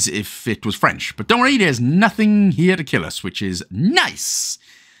 As if it was French. But don't worry, there's nothing here to kill us, which is nice.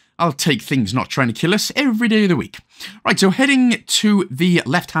 I'll take things not trying to kill us every day of the week. Right, so heading to the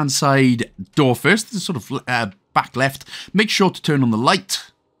left-hand side door first. The sort of back left. Make sure to turn on the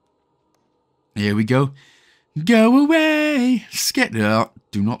light. Here we go. Go away.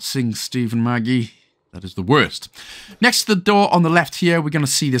 Do not sing, Stephen Maggie. That is the worst. Next to the door on the left here, we're going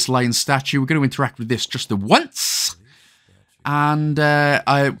to see this lion statue. We're going to interact with this just the once. And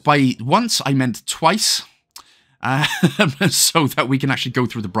by once, I meant twice. So that we can actually go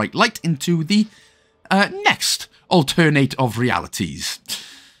through the bright light into the next alternate of realities.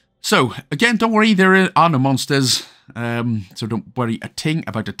 So, again, don't worry, there are no monsters. So don't worry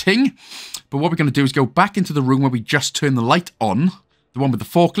about a ting. But what we're going to do is go back into the room where we just turned the light on. The one with the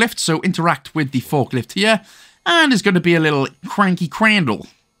forklift. So interact with the forklift here. And there's going to be a little cranky crandall.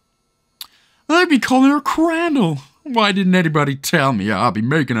 I'd be calling her Crandall. Why didn't anybody tell me? I'll be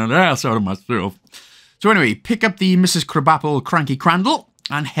making an ass out of myself. So anyway, pick up the Mrs. Crabapple Cranky Crandall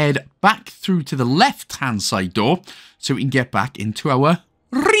and head back through to the left-hand side door so we can get back into our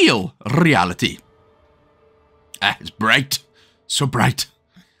real reality. It's bright. So bright.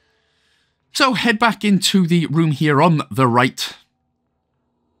 So head back into the room here on the right.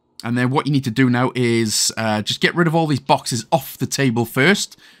 And then what you need to do now is just get rid of all these boxes off the table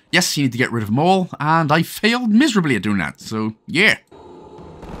first. Yes, you need to get rid of them all. And I failed miserably at doing that. So, yeah.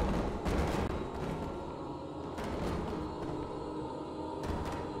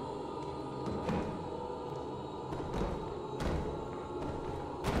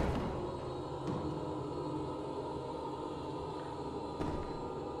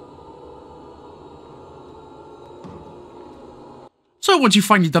 So once you've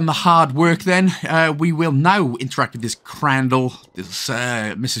finally done the hard work then, we will now interact with this Crandall, this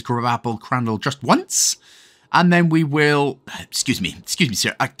Mrs. Crabapple Crandall just once. And then we will... Excuse me,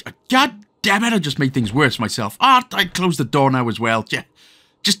 sir. God damn it, I just made things worse myself. I closed the door now as well. Yeah,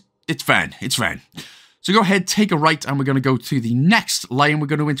 it's fine, it's fine. So go ahead, take a right, and we're going to go to the next lion. We're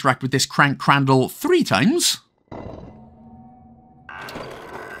going to interact with this Crandall 3 times.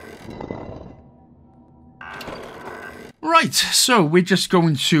 Right, so we're just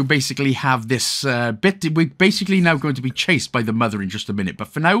going to basically have this bit. We're basically now going to be chased by the mother in just a minute. But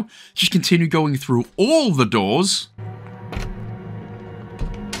for now, just continue going through all the doors.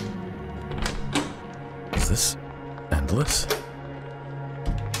 Is this endless?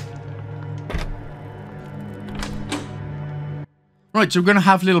 Right, so we're going to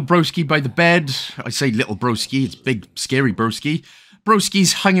have little broski by the bed. I say little broski, it's big, scary broski.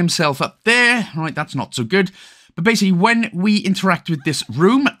 Broski's hung himself up there. Right, that's not so good. But basically, when we interact with this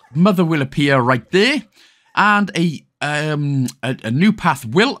room, Mother will appear right there. And a new path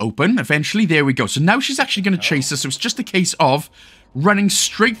will open eventually. There we go. So now she's actually going to chase us. So it's just a case of running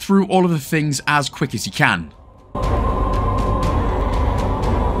straight through all of the things as quick as you can.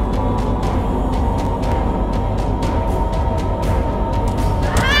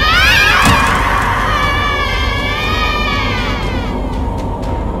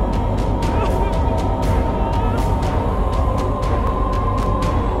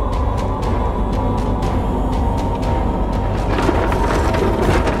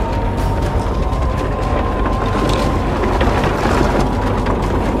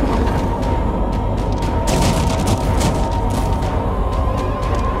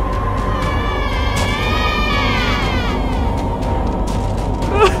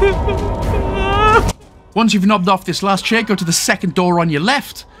 Once you've knobbed off this last chair, go to the second door on your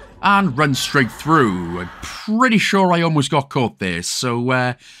left and run straight through. I'm pretty sure I almost got caught there.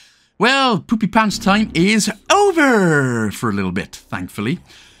 So, well, poopy pants time is over for a little bit, thankfully.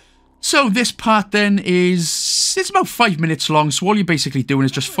 So this part then it's about 5 minutes long. So all you're basically doing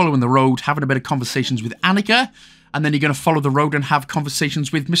is just following the road, having a bit of conversations with Annika, and then you're going to follow the road and have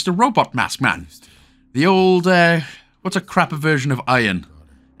conversations with Mr. Robot Mask Man. The old, what's a crapper version of iron?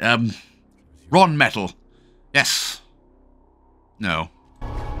 Ron Metal. Yes. No.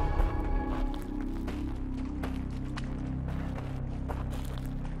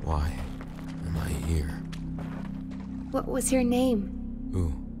 Why am I here? What was your name?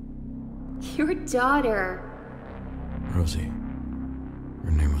 Who? Your daughter. Rosie.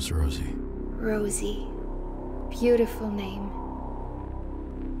 Her name was Rosie. Rosie. Beautiful name.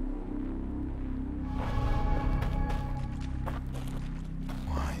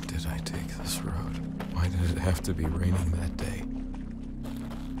 Why did I take this road? Why did it have to be raining that day?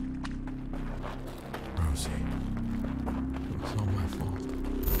 Rosie. It was all my fault.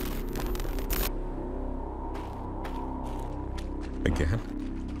 Again?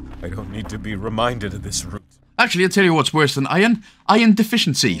 I don't need to be reminded of this route. Actually, I'll tell you what's worse than iron. Iron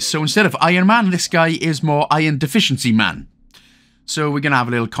deficiency. So instead of Iron Man, this guy is more Iron Deficiency Man. So we're going to have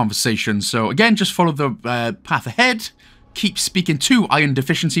a little conversation. So again, just follow the path ahead. Keep speaking to Iron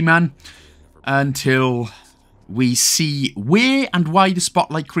Deficiency Man until we see where and why the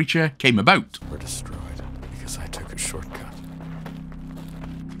spotlight creature came about. We're destroyed because I took a shortcut.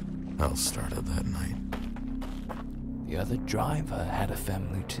 Hell started that night. The other driver had a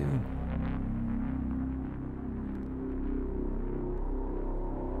family too.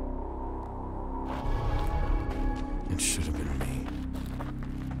 It should have been me.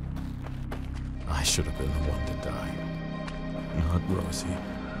 I should have been the one to die. Not Rosie.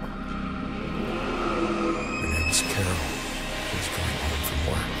 Her name was Carol. She was going home from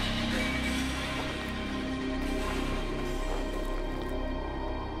work.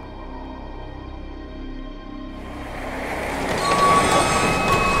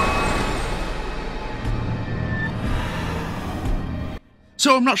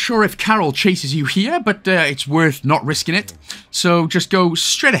 So I'm not sure if Carol chases you here, but it's worth not risking it. So just go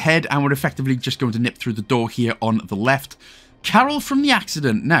straight ahead and we're effectively just going to nip through the door here on the left. Carol from the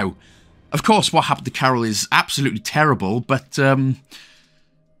accident. Now, of course, what happened to Carol is absolutely terrible, but, I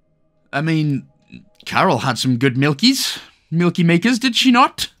mean, Carol had some good Milky Makers, did she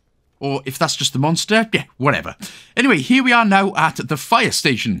not? Or if that's just the monster, yeah, whatever. Anyway, here we are now at the fire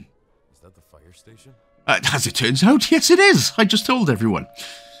station. Is that the fire station? As it turns out, yes it is. I just told everyone.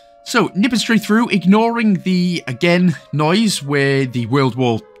 So, nipping straight through, ignoring the, again, noise where the World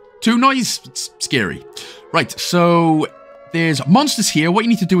War II noise. It's scary. Right, so there's monsters here. What you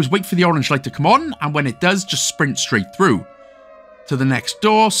need to do is wait for the orange light to come on, and when it does, just sprint straight through to the next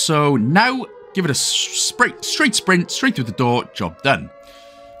door. So now, give it a straight sprint, straight through the door, job done.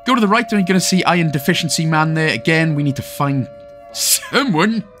 Go to the right, and you're going to see Iron Deficiency Man there. Again, we need to find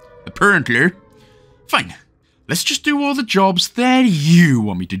someone, apparently. Fine. Let's just do all the jobs that you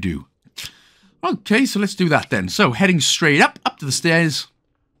want me to do. Okay, so let's do that then. So, heading straight up to the stairs.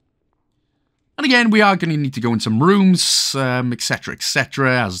 And again, we are going to need to go in some rooms, etc.,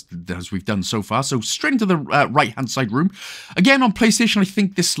 etc., as we've done so far. So, straight into the right-hand side room. Again, on PlayStation, I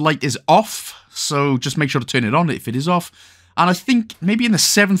think this light is off. So, just make sure to turn it on if it is off. And I think maybe in the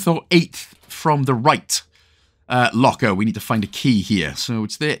 7th or 8th from the right locker, we need to find a key here. So,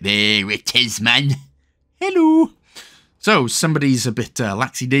 it's there. There it is, man. Hello. So, somebody's a bit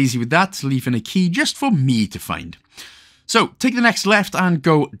laxy-daisy with that, leaving a key just for me to find. So, take the next left and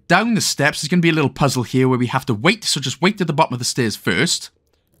go down the steps. There's going to be a little puzzle here where we have to wait, so just wait at the bottom of the stairs first.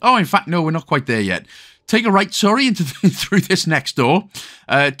 Oh, in fact, no, we're not quite there yet. Take a right, sorry, into through this next door.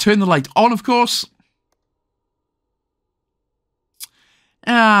 Turn the light on, of course.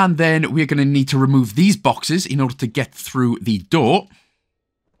 And then we're going to need to remove these boxes in order to get through the door.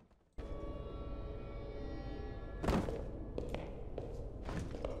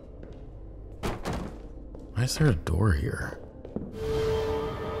 Why is there a door here?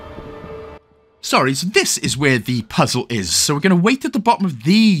 Sorry, so this is where the puzzle is. So we're going to wait at the bottom of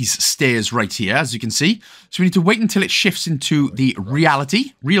these stairs right here, as you can see. So we need to wait until it shifts into the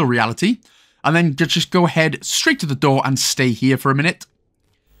real reality. And then just go ahead straight to the door and stay here for a minute.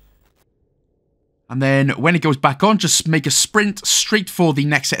 And then when it goes back on, just make a sprint straight for the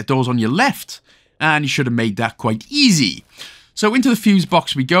next set of doors on your left. And you should have made that quite easy. So into the fuse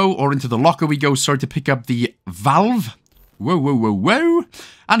box we go, or into the locker we go, sorry, to pick up the valve. Whoa, whoa, whoa, whoa.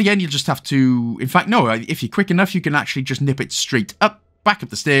 And again, you'll just have to, in fact, no, if you're quick enough, you can actually just nip it straight up, back up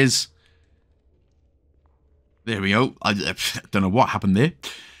the stairs. There we go. I don't know what happened there.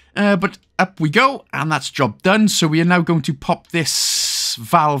 But up we go, and that's job done. So we are now going to pop this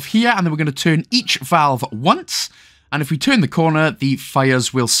valve here, and then we're going to turn each valve once. And if we turn the corner, the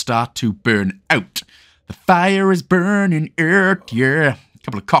fires will start to burn out. The fire is burning out, yeah. A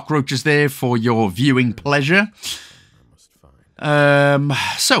couple of cockroaches there for your viewing pleasure.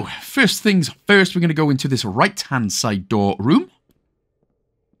 So, first things first, we're going to go into this right-hand side door room.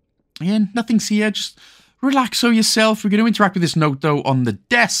 And nothing's here, just relax yourself. We're going to interact with this note, though, on the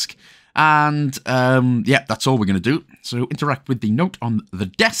desk. And, yeah, that's all we're going to do. So, interact with the note on the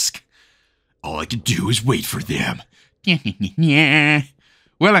desk. All I can do is wait for them.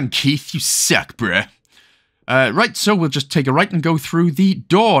 Well, and Keith, you suck, bruh. Right, so we'll just take a right and go through the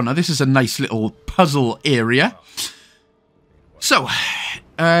door. Now, this is a nice little puzzle area. So,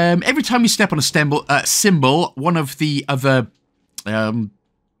 every time you step on a symbol, one of the other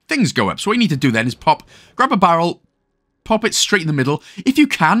things go up. So what you need to do then is grab a barrel, pop it straight in the middle. If you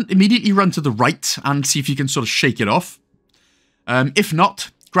can, immediately run to the right and see if you can sort of shake it off. If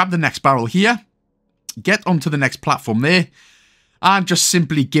not, grab the next barrel here, get onto the next platform there, and just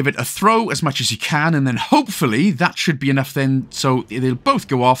simply give it a throw as much as you can, and then hopefully that should be enough then, so they'll both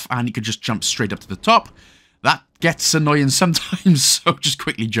go off, and you can just jump straight up to the top. That gets annoying sometimes, so just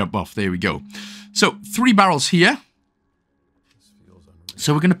quickly jump off. There we go. So, 3 barrels here.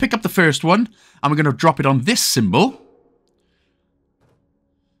 So we're going to pick up the first one, and we're going to drop it on this symbol.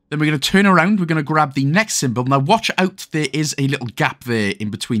 Then we're going to turn around, we're going to grab the next symbol. Now watch out, there is a little gap there in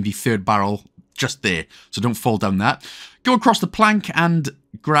between the third barrel, just there. So don't fall down that. Go across the plank and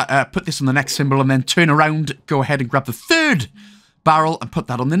put this on the next symbol, and then turn around, go ahead and grab the third barrel and put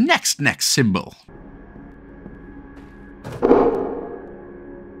that on the next symbol.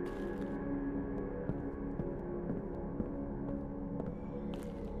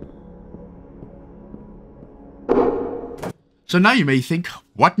 So now you may think,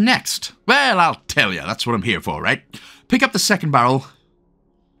 what next? Well, I'll tell you, that's what I'm here for, right? Pick up the second barrel.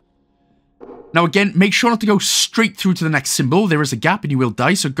 Now again, make sure not to go straight through to the next symbol. There is a gap and you will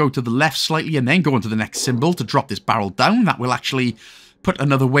die, so go to the left slightly and then go on to the next symbol to drop this barrel down. That will actually put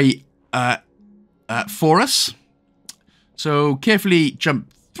another way for us. So carefully jump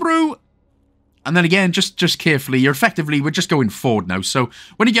through. And then again, just carefully, we're just going forward now. So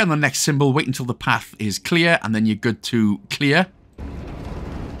when you get on the next symbol, wait until the path is clear, and then you're good to clear.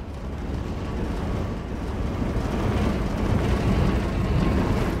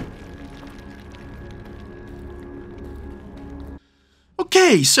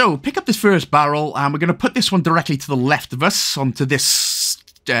 Okay, so pick up this first barrel, and we're going to put this one directly to the left of us, onto this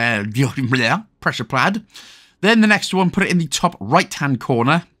pressure pad. Then the next one, put it in the top right-hand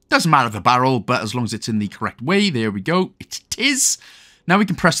corner. Doesn't matter the barrel, but as long as it's in the correct way, there we go. It is. Now we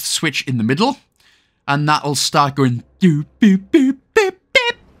can press the switch in the middle, and that'll start going doop, boop, boop, boop,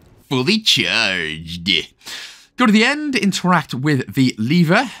 boop, fully charged. Go to the end, interact with the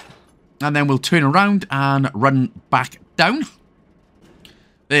lever, and then we'll turn around and run back down.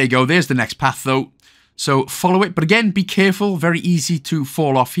 There you go. There's the next path, though. So follow it, but again, be careful. Very easy to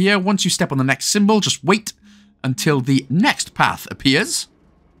fall off here. Once you step on the next symbol, just wait until the next path appears.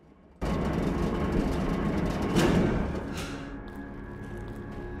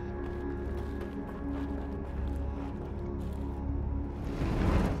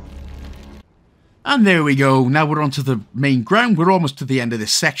 And there we go. Now we're onto the main ground. We're almost to the end of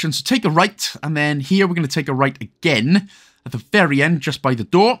this section. So take a right, and then here we're going to take a right again at the very end, just by the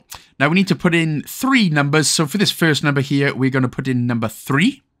door. Now we need to put in 3 numbers. So for this first number here, we're going to put in number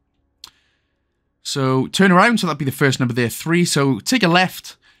 3. So turn around, so that'll be the first number there, 3. So take a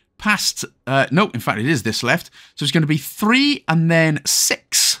left, past, no, in fact it is this left. So it's going to be 3 and then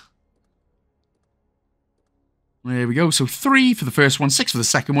 6. There we go. So 3 for the first one, 6 for the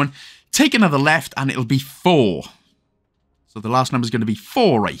second one. Take another left and it'll be 4. So the last number is going to be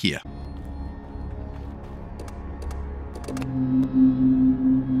 4 right here.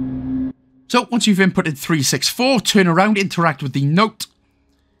 So once you've inputted 364, turn around, interact with the note.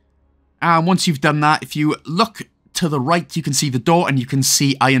 And once you've done that, if you look to the right, you can see the door and you can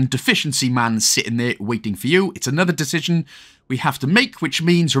see Iron Deficiency Man sitting there waiting for you. It's another decision we have to make, which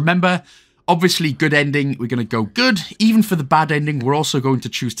means, remember, obviously good ending, we're going to go good. Even for the bad ending, we're also going to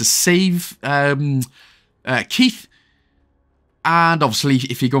choose to save Keith. And obviously,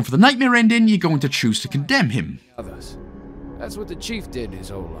 if you're going for the nightmare ending, you're going to choose to condemn him. Others. That's what the chief did his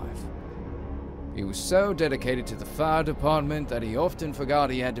whole life. He was so dedicated to the fire department that he often forgot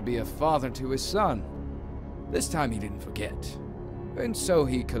he had to be a father to his son. This time he didn't forget. And so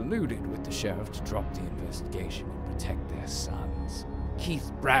he colluded with the sheriff to drop the investigation and protect their sons.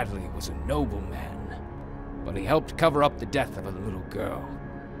 Keith Bradley was a noble man, but he helped cover up the death of a little girl.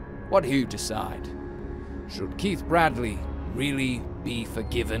 What do you decide? Should Keith Bradley really be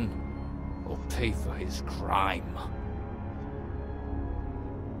forgiven, or pay for his crime?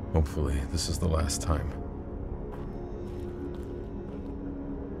 Hopefully, this is the last time.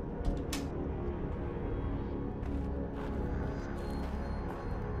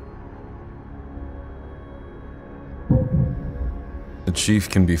 The chief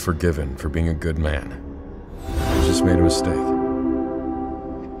can be forgiven for being a good man. He just made a mistake.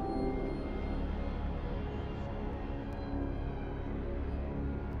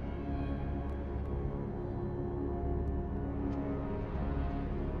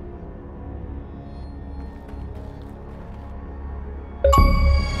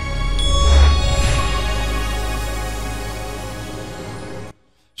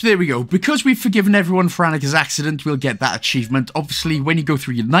 So there we go. Because we've forgiven everyone for Annika's accident, we'll get that achievement. Obviously, when you go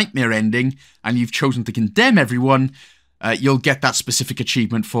through your nightmare ending and you've chosen to condemn everyone, you'll get that specific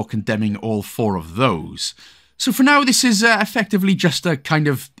achievement for condemning all 4 of those. So for now, this is effectively just a kind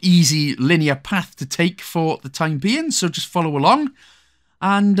of easy linear path to take for the time being. So just follow along.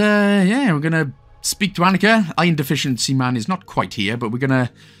 And yeah, we're going to speak to Annika. Iron Deficiency Man is not quite here, but we're going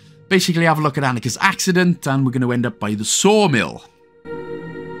to basically have a look at Annika's accident, and we're going to end up by the sawmill.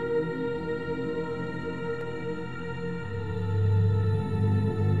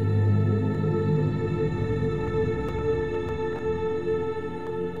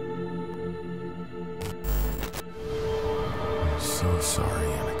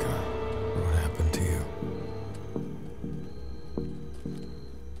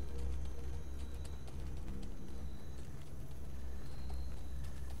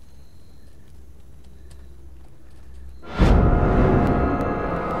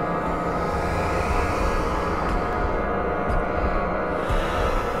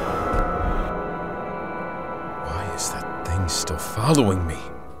 following me.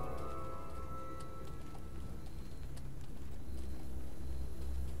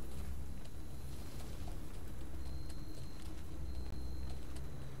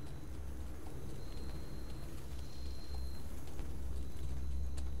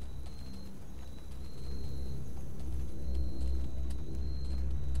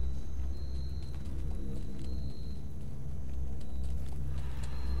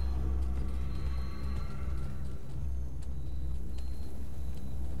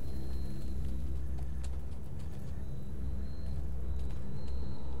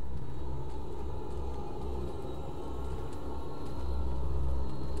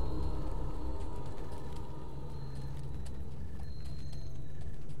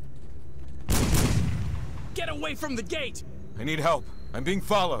 Get away from the gate! I need help. I'm being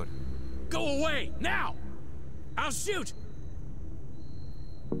followed. Go away, now! I'll shoot!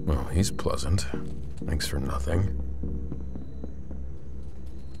 Well, he's pleasant. Thanks for nothing.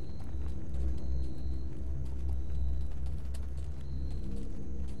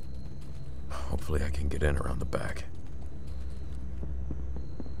 Hopefully I can get in around the back.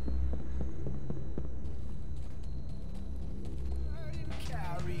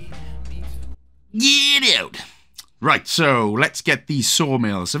 Get out! Right, so let's get these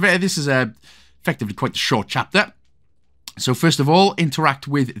sawmills. So this is effectively quite a short chapter. So first of all, interact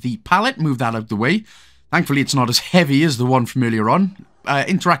with the pallet, move that out of the way. Thankfully, it's not as heavy as the one from earlier on.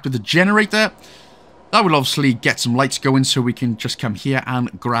 Interact with the generator. That will obviously get some lights going, so we can just come here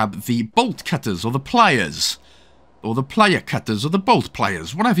and grab the bolt cutters, or the pliers. Or the plier cutters, or the bolt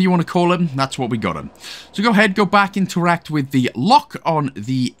pliers. Whatever you want to call them, that's what we got them. So go ahead, go back, interact with the lock on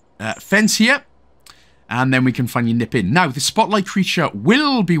the fence here. And then we can finally nip in. Now, the spotlight creature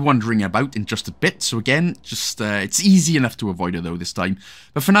will be wandering about in just a bit. So again, just it's easy enough to avoid her though this time.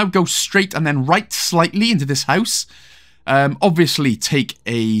 But for now, go straight and then right slightly into this house. Obviously, take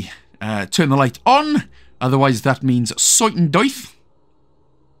a turn the light on. Otherwise, that means sight and doith.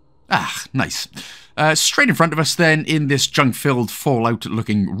 Ah, nice. Straight in front of us then, in this junk-filled,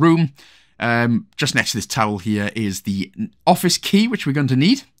 fallout-looking room. Just next to this towel here is the office key, which we're going to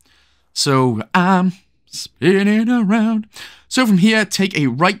need. So, spinning around. So from here, take a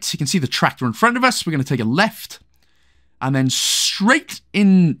right. You can see the tractor in front of us. We're going to take a left. And then straight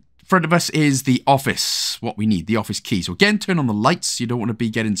in front of us is the office. What we need, the office key. So again, turn on the lights. You don't want to be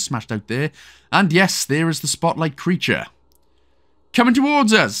getting smashed out there. And yes, there is the spotlight creature. Coming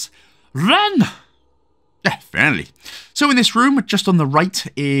towards us. Run! Yeah, finally. So in this room, just on the right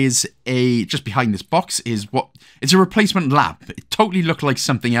is just behind this box is it's a replacement lamp. It totally looked like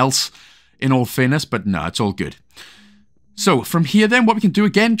something else, in all fairness, but no, it's all good. So from here then, what we can do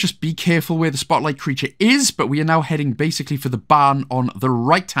again, just be careful where the spotlight creature is, but we are now heading basically for the barn on the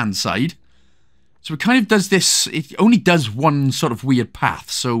right-hand side. So it kind of does this, it only does one sort of weird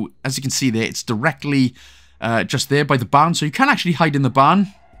path. So as you can see there, it's directly just there by the barn, so you can actually hide in the barn.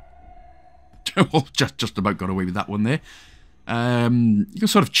 Oh, just about got away with that one there. You can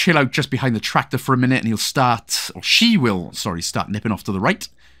sort of chill out just behind the tractor for a minute and he'll start, or she will, sorry, start nipping off to the right.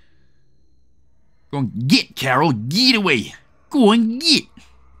 Go on, get, Carol, get away. Go on, get.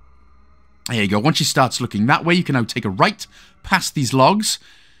 There you go. Once she starts looking that way, you can now take a right past these logs.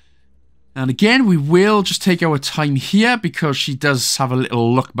 And again, we will just take our time here because she does have a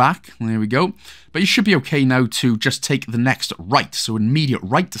little look back. There we go. But you should be okay now to just take the next right. So immediate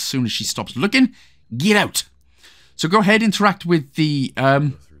right as soon as she stops looking. Get out. So go ahead, interact with the...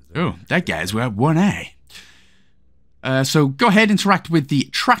 oh, that guy's got one eye. So go ahead, interact with the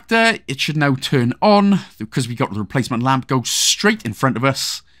tractor. It should now turn on because we got the replacement lamp. Go straight in front of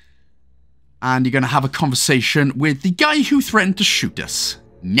us. And you're going to have a conversation with the guy who threatened to shoot us.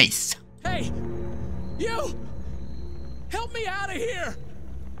 Nice. Hey! You! Help me out of here!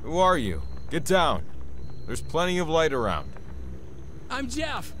 Who are you? Get down. There's plenty of light around. I'm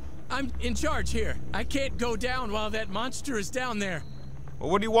Jeff. I'm in charge here. I can't go down while that monster is down there.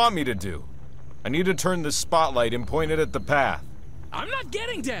 Well, what do you want me to do? I need to turn the spotlight and point it at the path. I'm not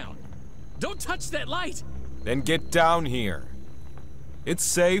getting down. Don't touch that light. Then get down here. It's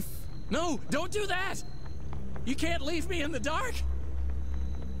safe. No, don't do that. You can't leave me in the dark.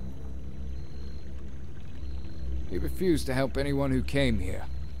 He refused to help anyone who came here.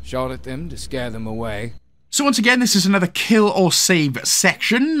 Shot at them to scare them away. So once again, this is another kill or save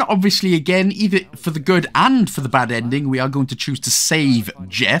section. Obviously, again, either for the good and for the bad ending, we are going to choose to save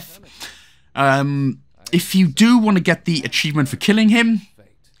Jeff. If you do want to get the achievement for killing him,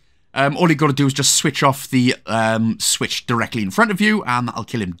 all you got to do is just switch off the switch directly in front of you, and that'll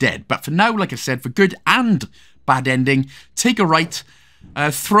kill him dead. But for now, like I said, for good and bad ending, take a right,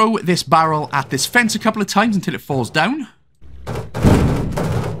 throw this barrel at this fence a couple of times until it falls down.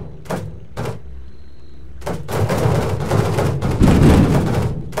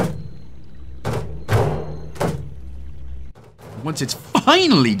 once it's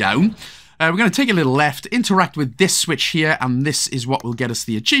finally down, we're going to take a little left, interact with this switch here, and this is what will get us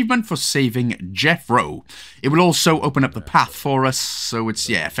the achievement for saving Jeff Rowe. It will also open up the path for us, so it's,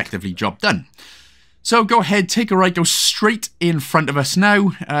 yeah, effectively job done. So go ahead, take a right, go straight in front of us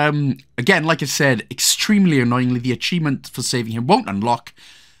now. Again, like I said, extremely annoyingly, the achievement for saving him won't unlock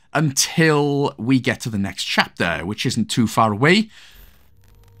until we get to the next chapter, which isn't too far away.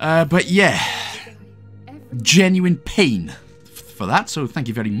 But yeah, genuine pain for that, so thank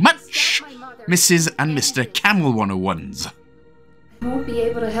you very much, Mrs. and Mr. Camel 101s. I won't be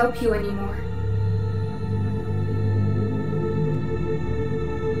able to help you anymore.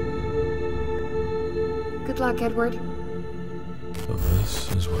 Good luck, Edward. So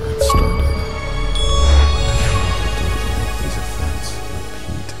this is where it started. These events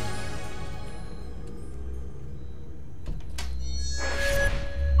repeat.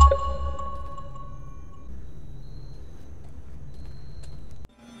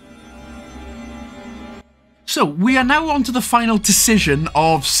 So, we are now on to the final decision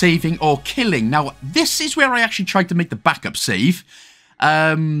of saving or killing. Now, this is where I actually tried to make the backup save,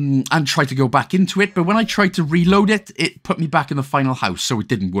 and tried to go back into it, but when I tried to reload it, it put me back in the final house, so it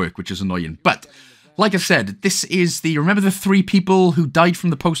didn't work, which is annoying. But, like I said, this is the... Remember the 3 people who died from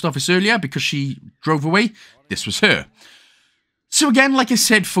the post office earlier because she drove away? This was her. So again, like I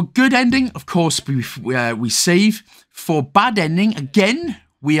said, for good ending, of course, we save. For bad ending, again...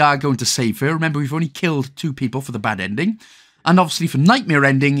 we are going to save her. Remember, we've only killed 2 people for the bad ending. And obviously for nightmare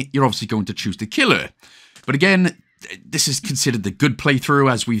ending, you're obviously going to choose to kill her. But again, this is considered the good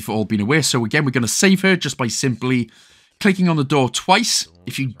playthrough, as we've all been aware. So again, we're going to save her just by simply clicking on the door twice.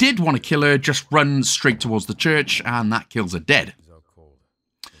 If you did want to kill her, just run straight towards the church, and that kills her dead.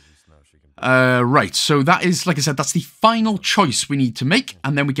 Right, so that is, like I said, that's the final choice we need to make.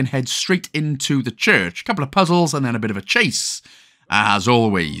 And then we can head straight into the church. A couple of puzzles, and then a bit of a chase. As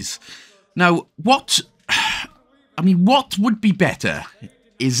always. Now, what would be better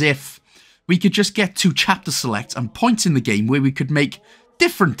is if we could just get to chapter select and points in the game where we could make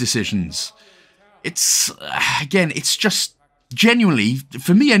different decisions. It's, again, it's just genuinely,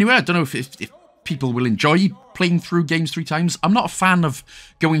 for me anyway, I don't know if people will enjoy playing through games 3 times. I'm not a fan of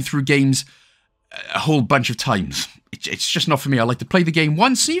going through games a whole bunch of times. It's just not for me. I like to play the game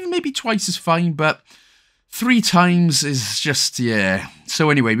once, even maybe twice is fine, but 3 times is just, yeah. So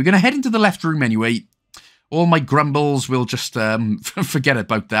anyway, we're going to head into the left room anyway. All my grumbles will just forget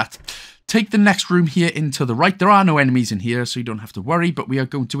about that. Take the next room here into the right. There are no enemies in here, so you don't have to worry. But we are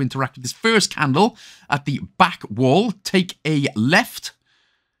going to interact with this first candle at the back wall. Take a left,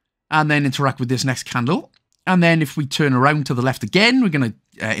 and then interact with this next candle. And then if we turn around to the left again, we're going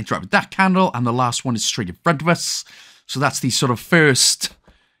to interact with that candle. And the last one is straight in front of us. So that's the sort of first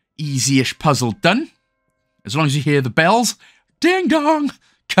easy-ish puzzle done. As long as you hear the bells, ding dong,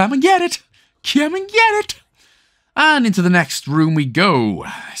 come and get it, come and get it. And into the next room we go.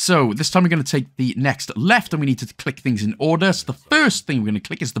 So this time we're going to take the next left, and we need to click things in order. So the first thing we're going to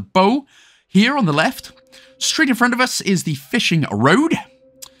click is the bow here on the left. Straight in front of us is the fishing rod.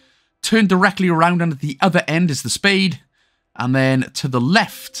 Turn directly around, and at the other end is the spade. And then to the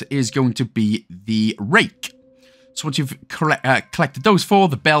left is going to be the rake. So once you've collected those 4,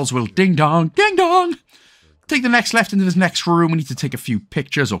 the bells will ding dong, ding dong. Take the next left into this next room. We need to take a few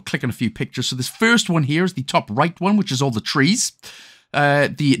pictures, or click on a few pictures. So this first one here is the top right one, which is all the trees.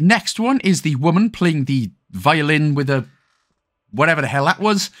 The next one is the woman playing the violin with a whatever the hell that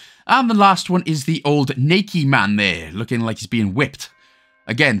was. And the last one is the old naked man there, looking like he's being whipped.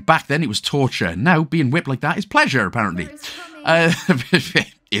 Again, back then it was torture. Now being whipped like that is pleasure, apparently.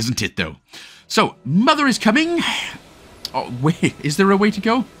 Isn't it, though? So, Mother is coming. Oh, wait, is there a way to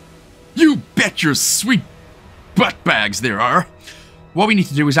go? You bet your sweet butt bags there are. What we need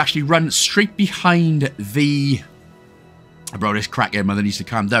to do is actually run straight behind the... Bro, this crackhead mother needs to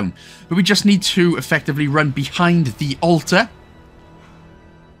calm down. But we just need to effectively run behind the altar.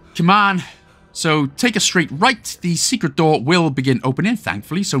 Come on. So take a straight right. The secret door will begin opening,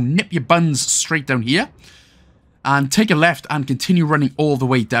 thankfully. So nip your buns straight down here. And take a left and continue running all the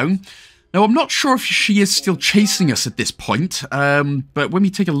way down. Now, I'm not sure if she is still chasing us at this point. But when we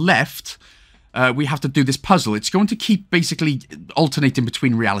take a left... we have to do this puzzle. It's going to keep basically alternating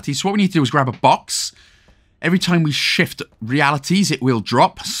between realities. So what we need to do is grab a box. Every time we shift realities, it will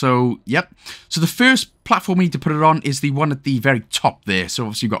drop. So, yep. So the first platform we need to put it on is the one at the very top there. So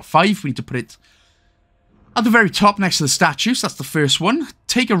obviously you've got 5. We need to put it at the very top next to the statue. So that's the first one.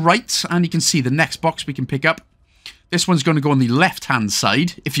 Take a right, and you can see the next box we can pick up. This one's going to go on the left-hand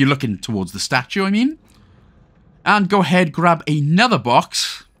side, if you're looking towards the statue, I mean. And go ahead, grab another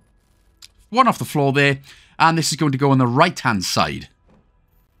box. One off the floor there, And this is going to go on the right-hand side.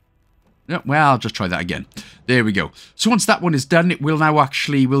 Yeah, well, I'll just try that again. There we go. So once that one is done, it will now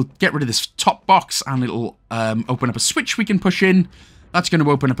actually, we'll get rid of this top box and it'll open up a switch we can push in. That's going to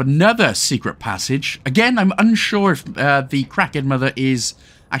open up another secret passage. Again, I'm unsure if the crackhead mother is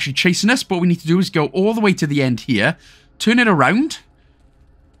actually chasing us, but what we need to do is go all the way to the end here, turn it around,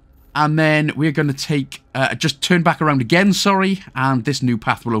 and then we're going to take, just turn back around again, sorry, and this new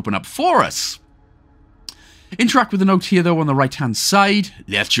path will open up for us. Interact with the note here, though, on the right-hand side.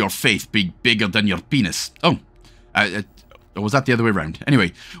 Let your faith be bigger than your penis. Oh, or was that the other way around?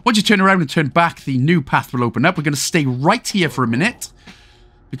 Anyway, once you turn around and turn back, the new path will open up. We're going to stay right here for a minute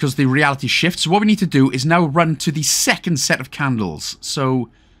because the reality shifts. So what we need to do is now run to the second set of candles. So,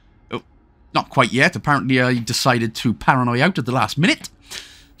 oh, not quite yet. Apparently, I decided to paranoid out at the last minute.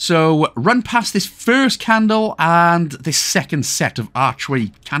 So, run past this first candle and this second set of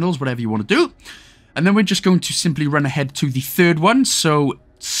archway candles, whatever you want to do. And then we're just going to simply run ahead to the third one. So,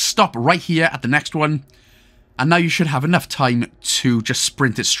 stop right here at the next one. And now you should have enough time to just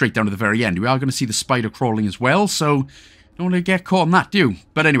sprint it straight down to the very end. We are going to see the spider crawling as well, so don't want to get caught on that, do you?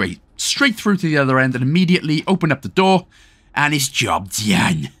 But anyway, straight through to the other end and immediately open up the door, and it's job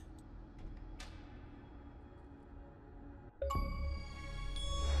done.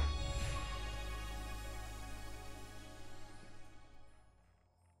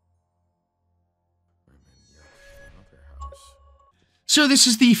 So this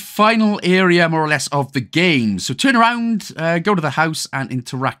is the final area, more or less, of the game. So turn around, go to the house, and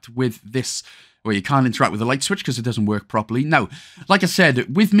interact with this. Well, you can't interact with the light switch because it doesn't work properly. Now, like I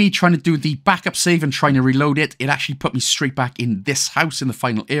said, with me trying to do the backup save and trying to reload it, it actually put me straight back in this house in the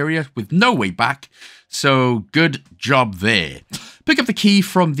final area with no way back. So good job there. Pick up the key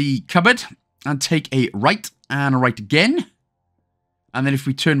from the cupboard and take a right and a right again. And then if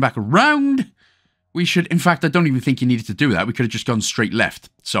we turn back around, we should, in fact, I don't even think you needed to do that. We could have just gone straight left.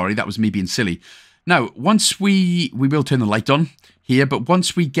 Sorry, that was me being silly. Now, once we will turn the light on here, but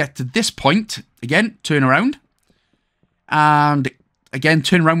once we get to this point, again, turn around. And again,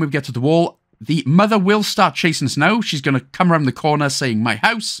 turn around when we get to the wall. The mother will start chasing us now. She's going to come around the corner saying, my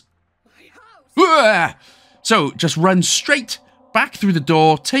house. My house. So, just run straight back through the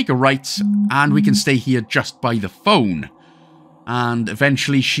door, take a right, and we can stay here just by the phone. And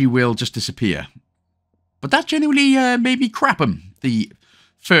eventually she will just disappear. But that genuinely made me crap 'em the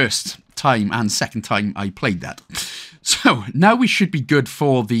first time and second time I played that. So now we should be good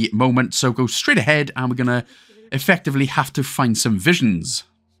for the moment. So go straight ahead and we're going to effectively have to find some visions.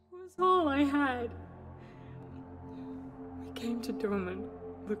 It was all I had. I came to Dorman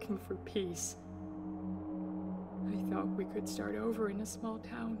looking for peace. I thought we could start over in a small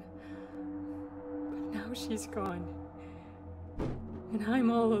town. But now she's gone. And I'm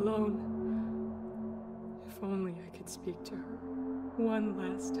all alone. If only I could speak to her one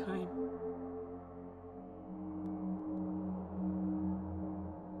last time.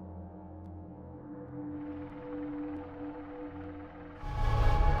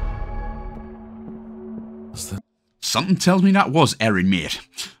 Something tells me that was Erin, mate.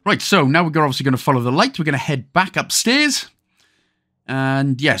 Right, so now we're obviously going to follow the light. We're going to head back upstairs.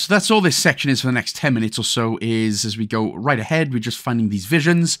 And yes, that's all this section is for the next 10 minutes or so, is as we go right ahead, we're just finding these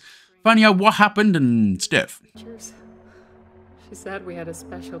visions, finding out what happened and stuff. She said we had a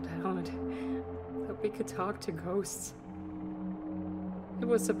special talent, that we could talk to ghosts. It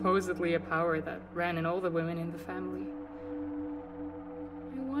was supposedly a power that ran in all the women in the family.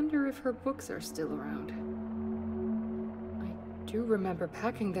 I wonder if her books are still around. I do remember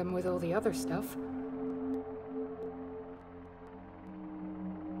packing them with all the other stuff.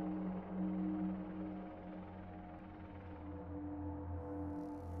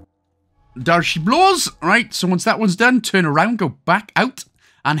 There she blows. Right, so once that one's done, turn around, go back out,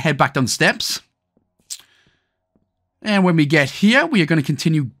 and head back down the steps. And when we get here, we are going to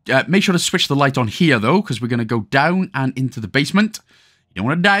continue. Make sure to switch the light on here, though, because we're going to go down and into the basement. You don't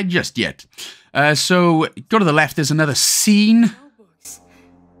want to die just yet. So, go to the left. There's another scene.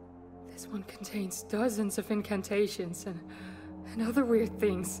 This one contains dozens of incantations and other weird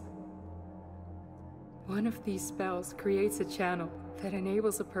things. One of these spells creates a channel that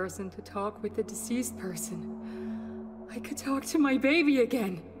enables a person to talk with the deceased person. I could talk to my baby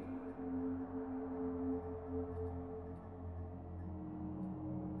again.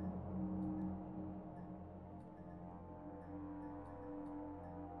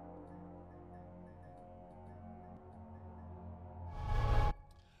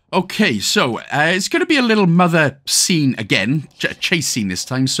 Okay, so it's going to be a little mother scene again, chase scene this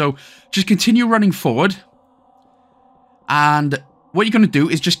time. So just continue running forward. And what you're going to do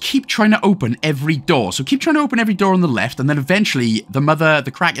is just keep trying to open every door. So keep trying to open every door on the left, and then eventually the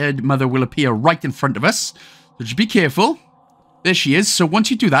crackhead mother will appear right in front of us. So just be careful. There she is. So once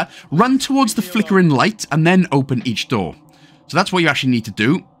you do that, run towards the flickering light and then open each door. So that's what you actually need to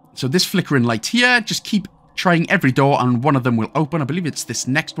do. So this flickering light here, just keep trying every door and one of them will open. I believe it's this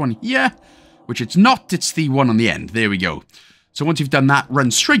next one here, which it's not. It's the one on the end. There we go. So once you've done that,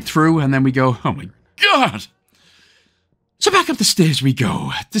 run straight through and then we go, oh my God. So back up the stairs we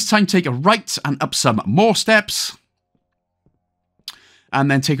go. This time take a right and up some more steps.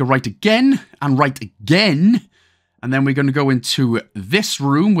 And then take a right again and right again. And then we're going to go into this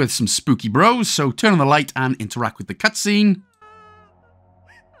room with some spooky bros. So turn on the light and interact with the cutscene.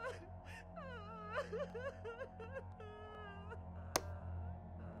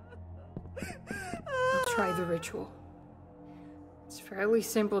 I'll try the ritual. It's fairly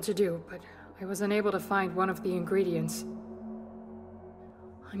simple to do, but I was unable to find one of the ingredients.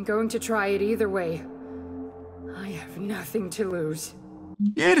 I'm going to try it either way. I have nothing to lose.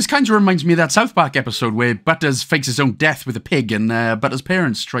 Yeah, this kind of reminds me of that South Park episode where Butters fakes his own death with a pig and Butters'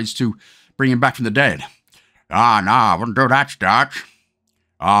 parents tries to bring him back from the dead. Ah, no, I wouldn't do that, Starch.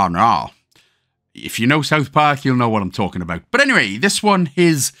 Oh, no. If you know South Park, you'll know what I'm talking about. But anyway, this one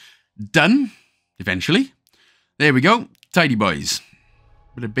is done, eventually. There we go. Tidy boys.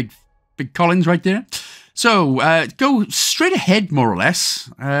 With a big Collins right there. So, go straight ahead, more or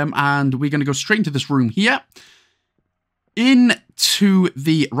less, and we're going to go straight into this room here. Into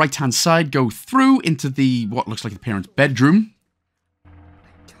the right-hand side, go through into the, what looks like the parents' bedroom. I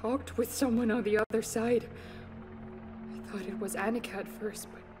talked with someone on the other side. I thought it was Annika at first,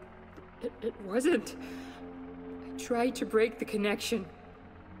 but it wasn't. I tried to break the connection,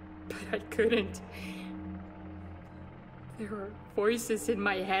 but I couldn't. There are voices in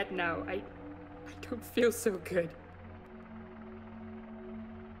my head now. I don't feel so good.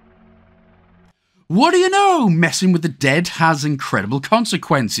 What do you know? Messing with the dead has incredible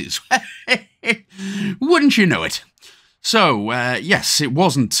consequences. Wouldn't you know it? So, yes, it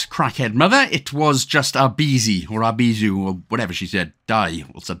wasn't Crackhead Mother. It was just Arbizu, or Arbizu, or whatever she said. Die,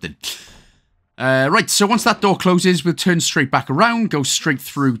 or something. Right, so once that door closes, we'll turn straight back around, go straight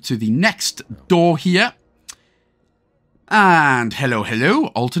through to the next door here. And hello, hello,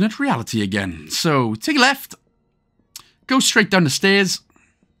 alternate reality again. So, take a left, go straight down the stairs,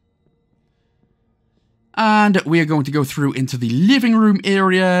 and we are going to go through into the living room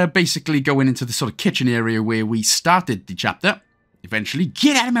area, basically going into the sort of kitchen area where we started the chapter. Eventually,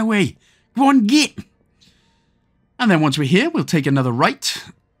 get out of my way, go on, get! And then once we're here, we'll take another right.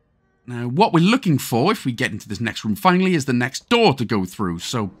 Now, what we're looking for, if we get into this next room finally, is the next door to go through,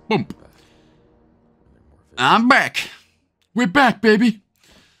 so, boom. I'm back. We're back, baby.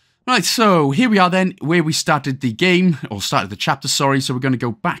 Right, so here we are then, where we started the game, or started the chapter, sorry. So we're going to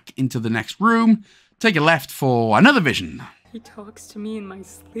go back into the next room, take a left for another vision. He talks to me in my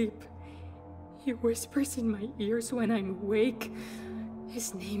sleep. He whispers in my ears when I'm awake.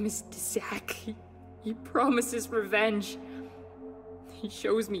 His name is Zach. He promises revenge. He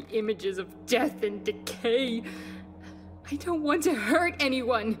shows me images of death and decay. I don't want to hurt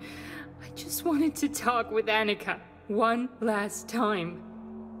anyone. I just wanted to talk with Annika. One last time.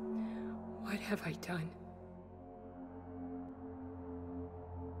 What have I done?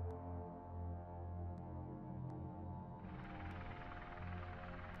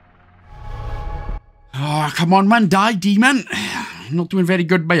 Oh, come on, man. Die, demon. Not doing very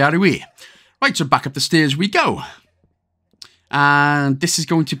good by our way. Right, so back up the stairs we go. And this is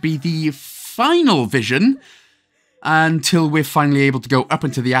going to be the final vision until we're finally able to go up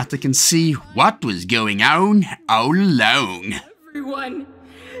into the attic and see what was going on all along.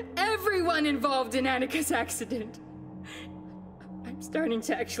 Everyone involved in Annika's accident. I'm starting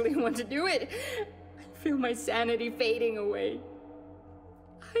to actually want to do it. I feel my sanity fading away.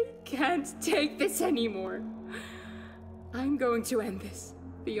 I can't take this anymore. I'm going to end this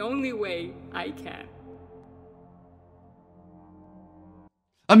the only way I can.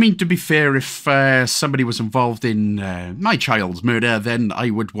 I mean, to be fair, if somebody was involved in my child's murder, then I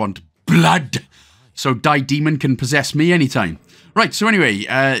would want blood. So Die Demon can possess me anytime. Right, so anyway,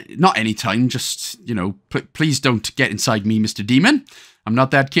 not anytime, just, you know, please don't get inside me, Mr. Demon. I'm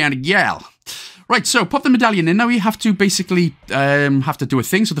not that kind of gal. Right, so pop the medallion in. Now we have to basically have to do a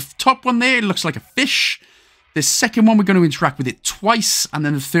thing. So the top one there looks like a fish. The second one, we're going to interact with it twice. And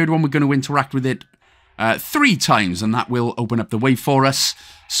then the third one, we're going to interact with it 3 times. And that will open up the way for us.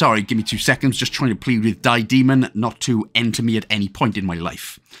 Sorry, give me 2 seconds. Just trying to plead with Die Demon not to enter me at any point in my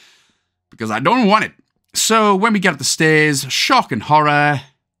life. Because I don't want it. So when we get up the stairs, shock and horror.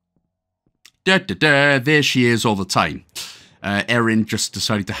 There she is all the time. Erin just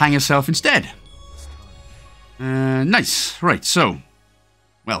decided to hang herself instead. Nice. Right, so,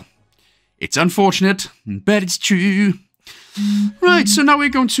 well, it's unfortunate, but it's true. Right, so now we're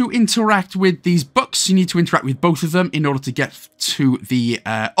going to interact with these books. You need to interact with both of them in order to get to the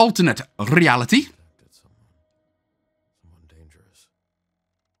alternate reality. Someone dangerous.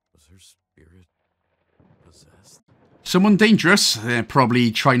 Was her spirit possessed? Someone dangerous. They're probably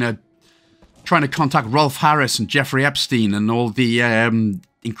trying to contact Rolf Harris and Jeffrey Epstein and all the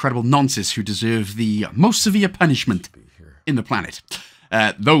incredible nonces who deserve the most severe punishment in the planet.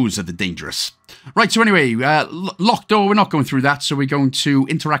 Those are the dangerous. Right, so anyway, locked door, we're not going through that, so we're going to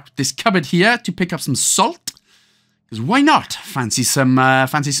interact with this cupboard here to pick up some salt. Because why not? Fancy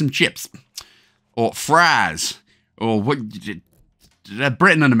some chips. Or fries. Or what...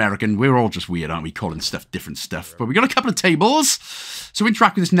 Britain and American, we're all just weird, aren't we? Calling stuff different stuff. But we got a couple of tables. So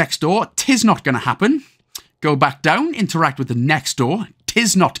interact with this next door. Tis not going to happen. Go back down, interact with the next door.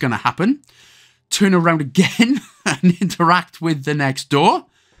 Tis not going to happen. Turn around again and interact with the next door.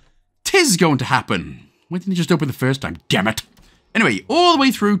 Tis going to happen. Why didn't you just open the first time? Damn it. Anyway, all the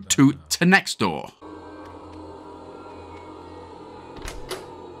way through to next door.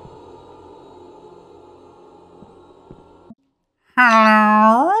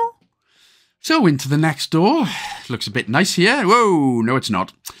 Hello? So into the next door. Looks a bit nice here. Whoa, no it's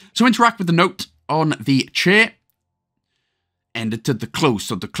not. So interact with the note on the chair. Enter to the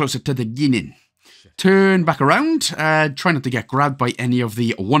close, or the closer to the beginning. Turn back around. Try not to get grabbed by any of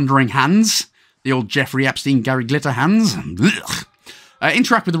the wandering hands. The old Jeffrey Epstein, Gary Glitter hands.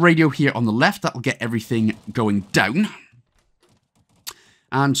 Interact with the radio here on the left. That'll get everything going down.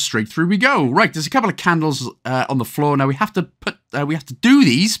 And straight through we go. Right, there's a couple of candles on the floor. Now we have to do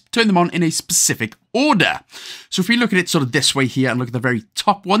these, turn them on in a specific order. So if we look at it sort of this way here and look at the very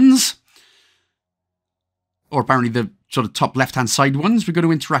top ones, or apparently the sort of top left-hand side ones, we're going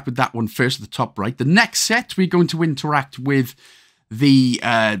to interact with that one first at the top right. The next set, we're going to interact with the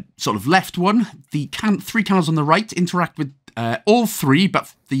sort of left one. The three candles on the right, interact with all three,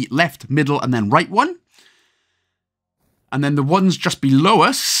 but the left, middle, and then right one. And then the ones just below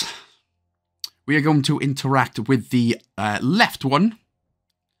us, we are going to interact with the left one.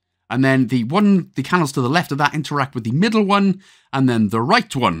 And then the candles to the left of that interact with the middle one, and then the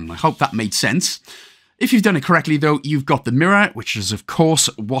right one. I hope that made sense. If you've done it correctly, though, you've got the mirror, which is, of course,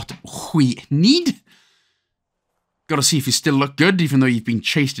 what we need. Got to see if you still look good, even though you've been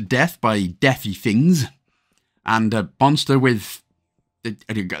chased to death by deathy things. And a monster with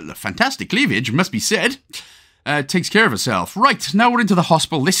a fantastic cleavage, must be said. Takes care of herself. Right, now we're into the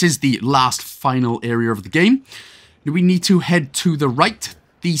hospital. This is the last final area of the game. We need to head to the right.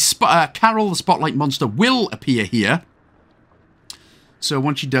 The Carol, the Spotlight Monster, will appear here. So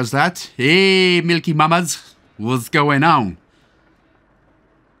once she does that, hey, Milky Mamas, what's going on?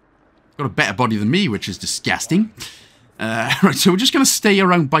 Got a better body than me, which is disgusting. Right, so we're just going to stay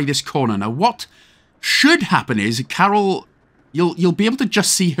around by this corner. Now, what should happen is, Carol, you'll be able to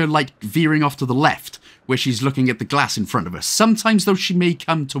just see her light veering off to the left, where she's looking at the glass in front of us. Sometimes, though, she may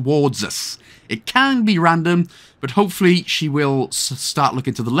come towards us. It can be random, but hopefully she will start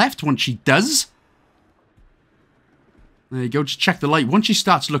looking to the left once she does. There you go, just check the light. Once she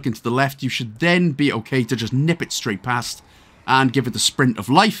starts looking to the left, you should then be okay to just nip it straight past and give it the sprint of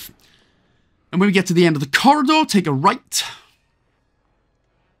life. And when we get to the end of the corridor, take a right.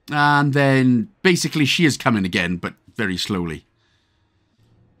 And then, basically, she is coming again, but very slowly.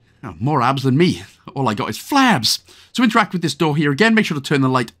 Oh, more abs than me. All I got is flabs. So interact with this door here again. Make sure to turn the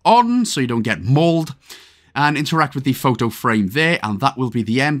light on so you don't get mauled. And interact with the photo frame there. And that will be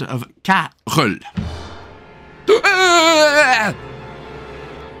the end of Carol.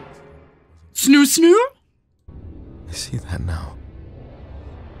 Snoo snoo? I see that now.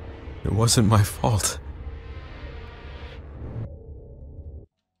 It wasn't my fault.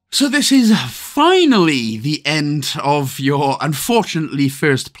 So this is finally the end of your, unfortunately,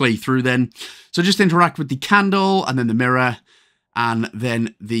 first playthrough then. So just interact with the candle, and then the mirror, and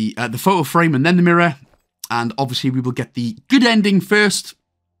then the photo frame, and then the mirror. And obviously we will get the good ending first.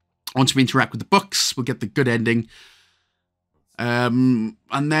 Once we interact with the books, we'll get the good ending. And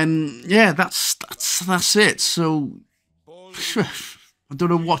then, yeah, that's it. So, I don't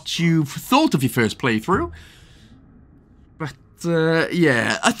know what you thought of your first playthrough. But,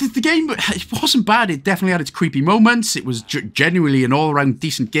 yeah, I think the game, it wasn't bad. It definitely had its creepy moments. It was genuinely an all-around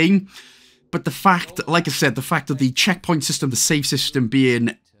decent game. But the fact, like I said, the fact of the checkpoint system, the save system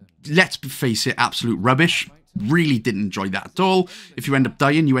being, let's face it, absolute rubbish. Really didn't enjoy that at all. If you end up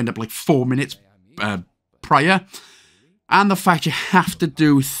dying, you end up like 4 minutes prior. And the fact you have to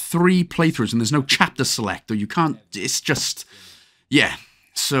do 3 playthroughs and there's no chapter select, or you can't, it's just, yeah.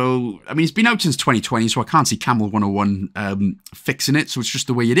 So, I mean, it's been out since 2020, so I can't see Camel 101 fixing it, so it's just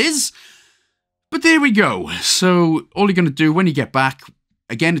the way it is. But there we go. So, all you're going to do when you get back,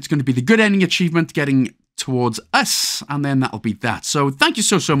 again, it's going to be the good ending achievement, getting towards us, and then that'll be that. So, thank you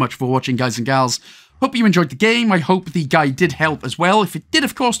so much for watching, guys and gals. Hope you enjoyed the game. I hope the guide did help as well. If it did,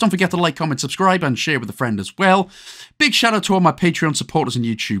 of course, don't forget to like, comment, subscribe, and share with a friend as well. Big shout out to all my Patreon supporters and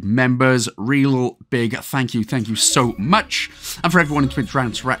YouTube members. Real big thank you so much. And for everyone to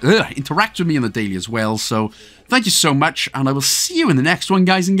interact with me on the daily as well. So thank you so much, and I will see you in the next one,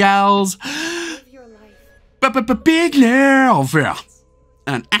 guys and gals. Big love.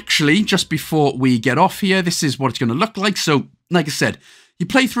 And actually, just before we get off here, this is what it's going to look like. So, like I said, you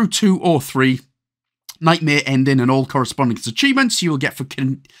play through 2 or 3. Nightmare ending and all corresponding achievements you will get for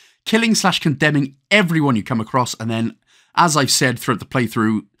killing/condemning everyone you come across. And then, as I've said throughout the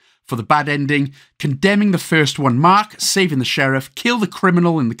playthrough, for the bad ending, condemning the first one, Mark, saving the sheriff, kill the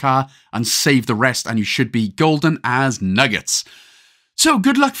criminal in the car, and save the rest. And you should be golden as nuggets. So,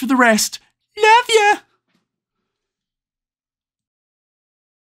 good luck for the rest. Love ya!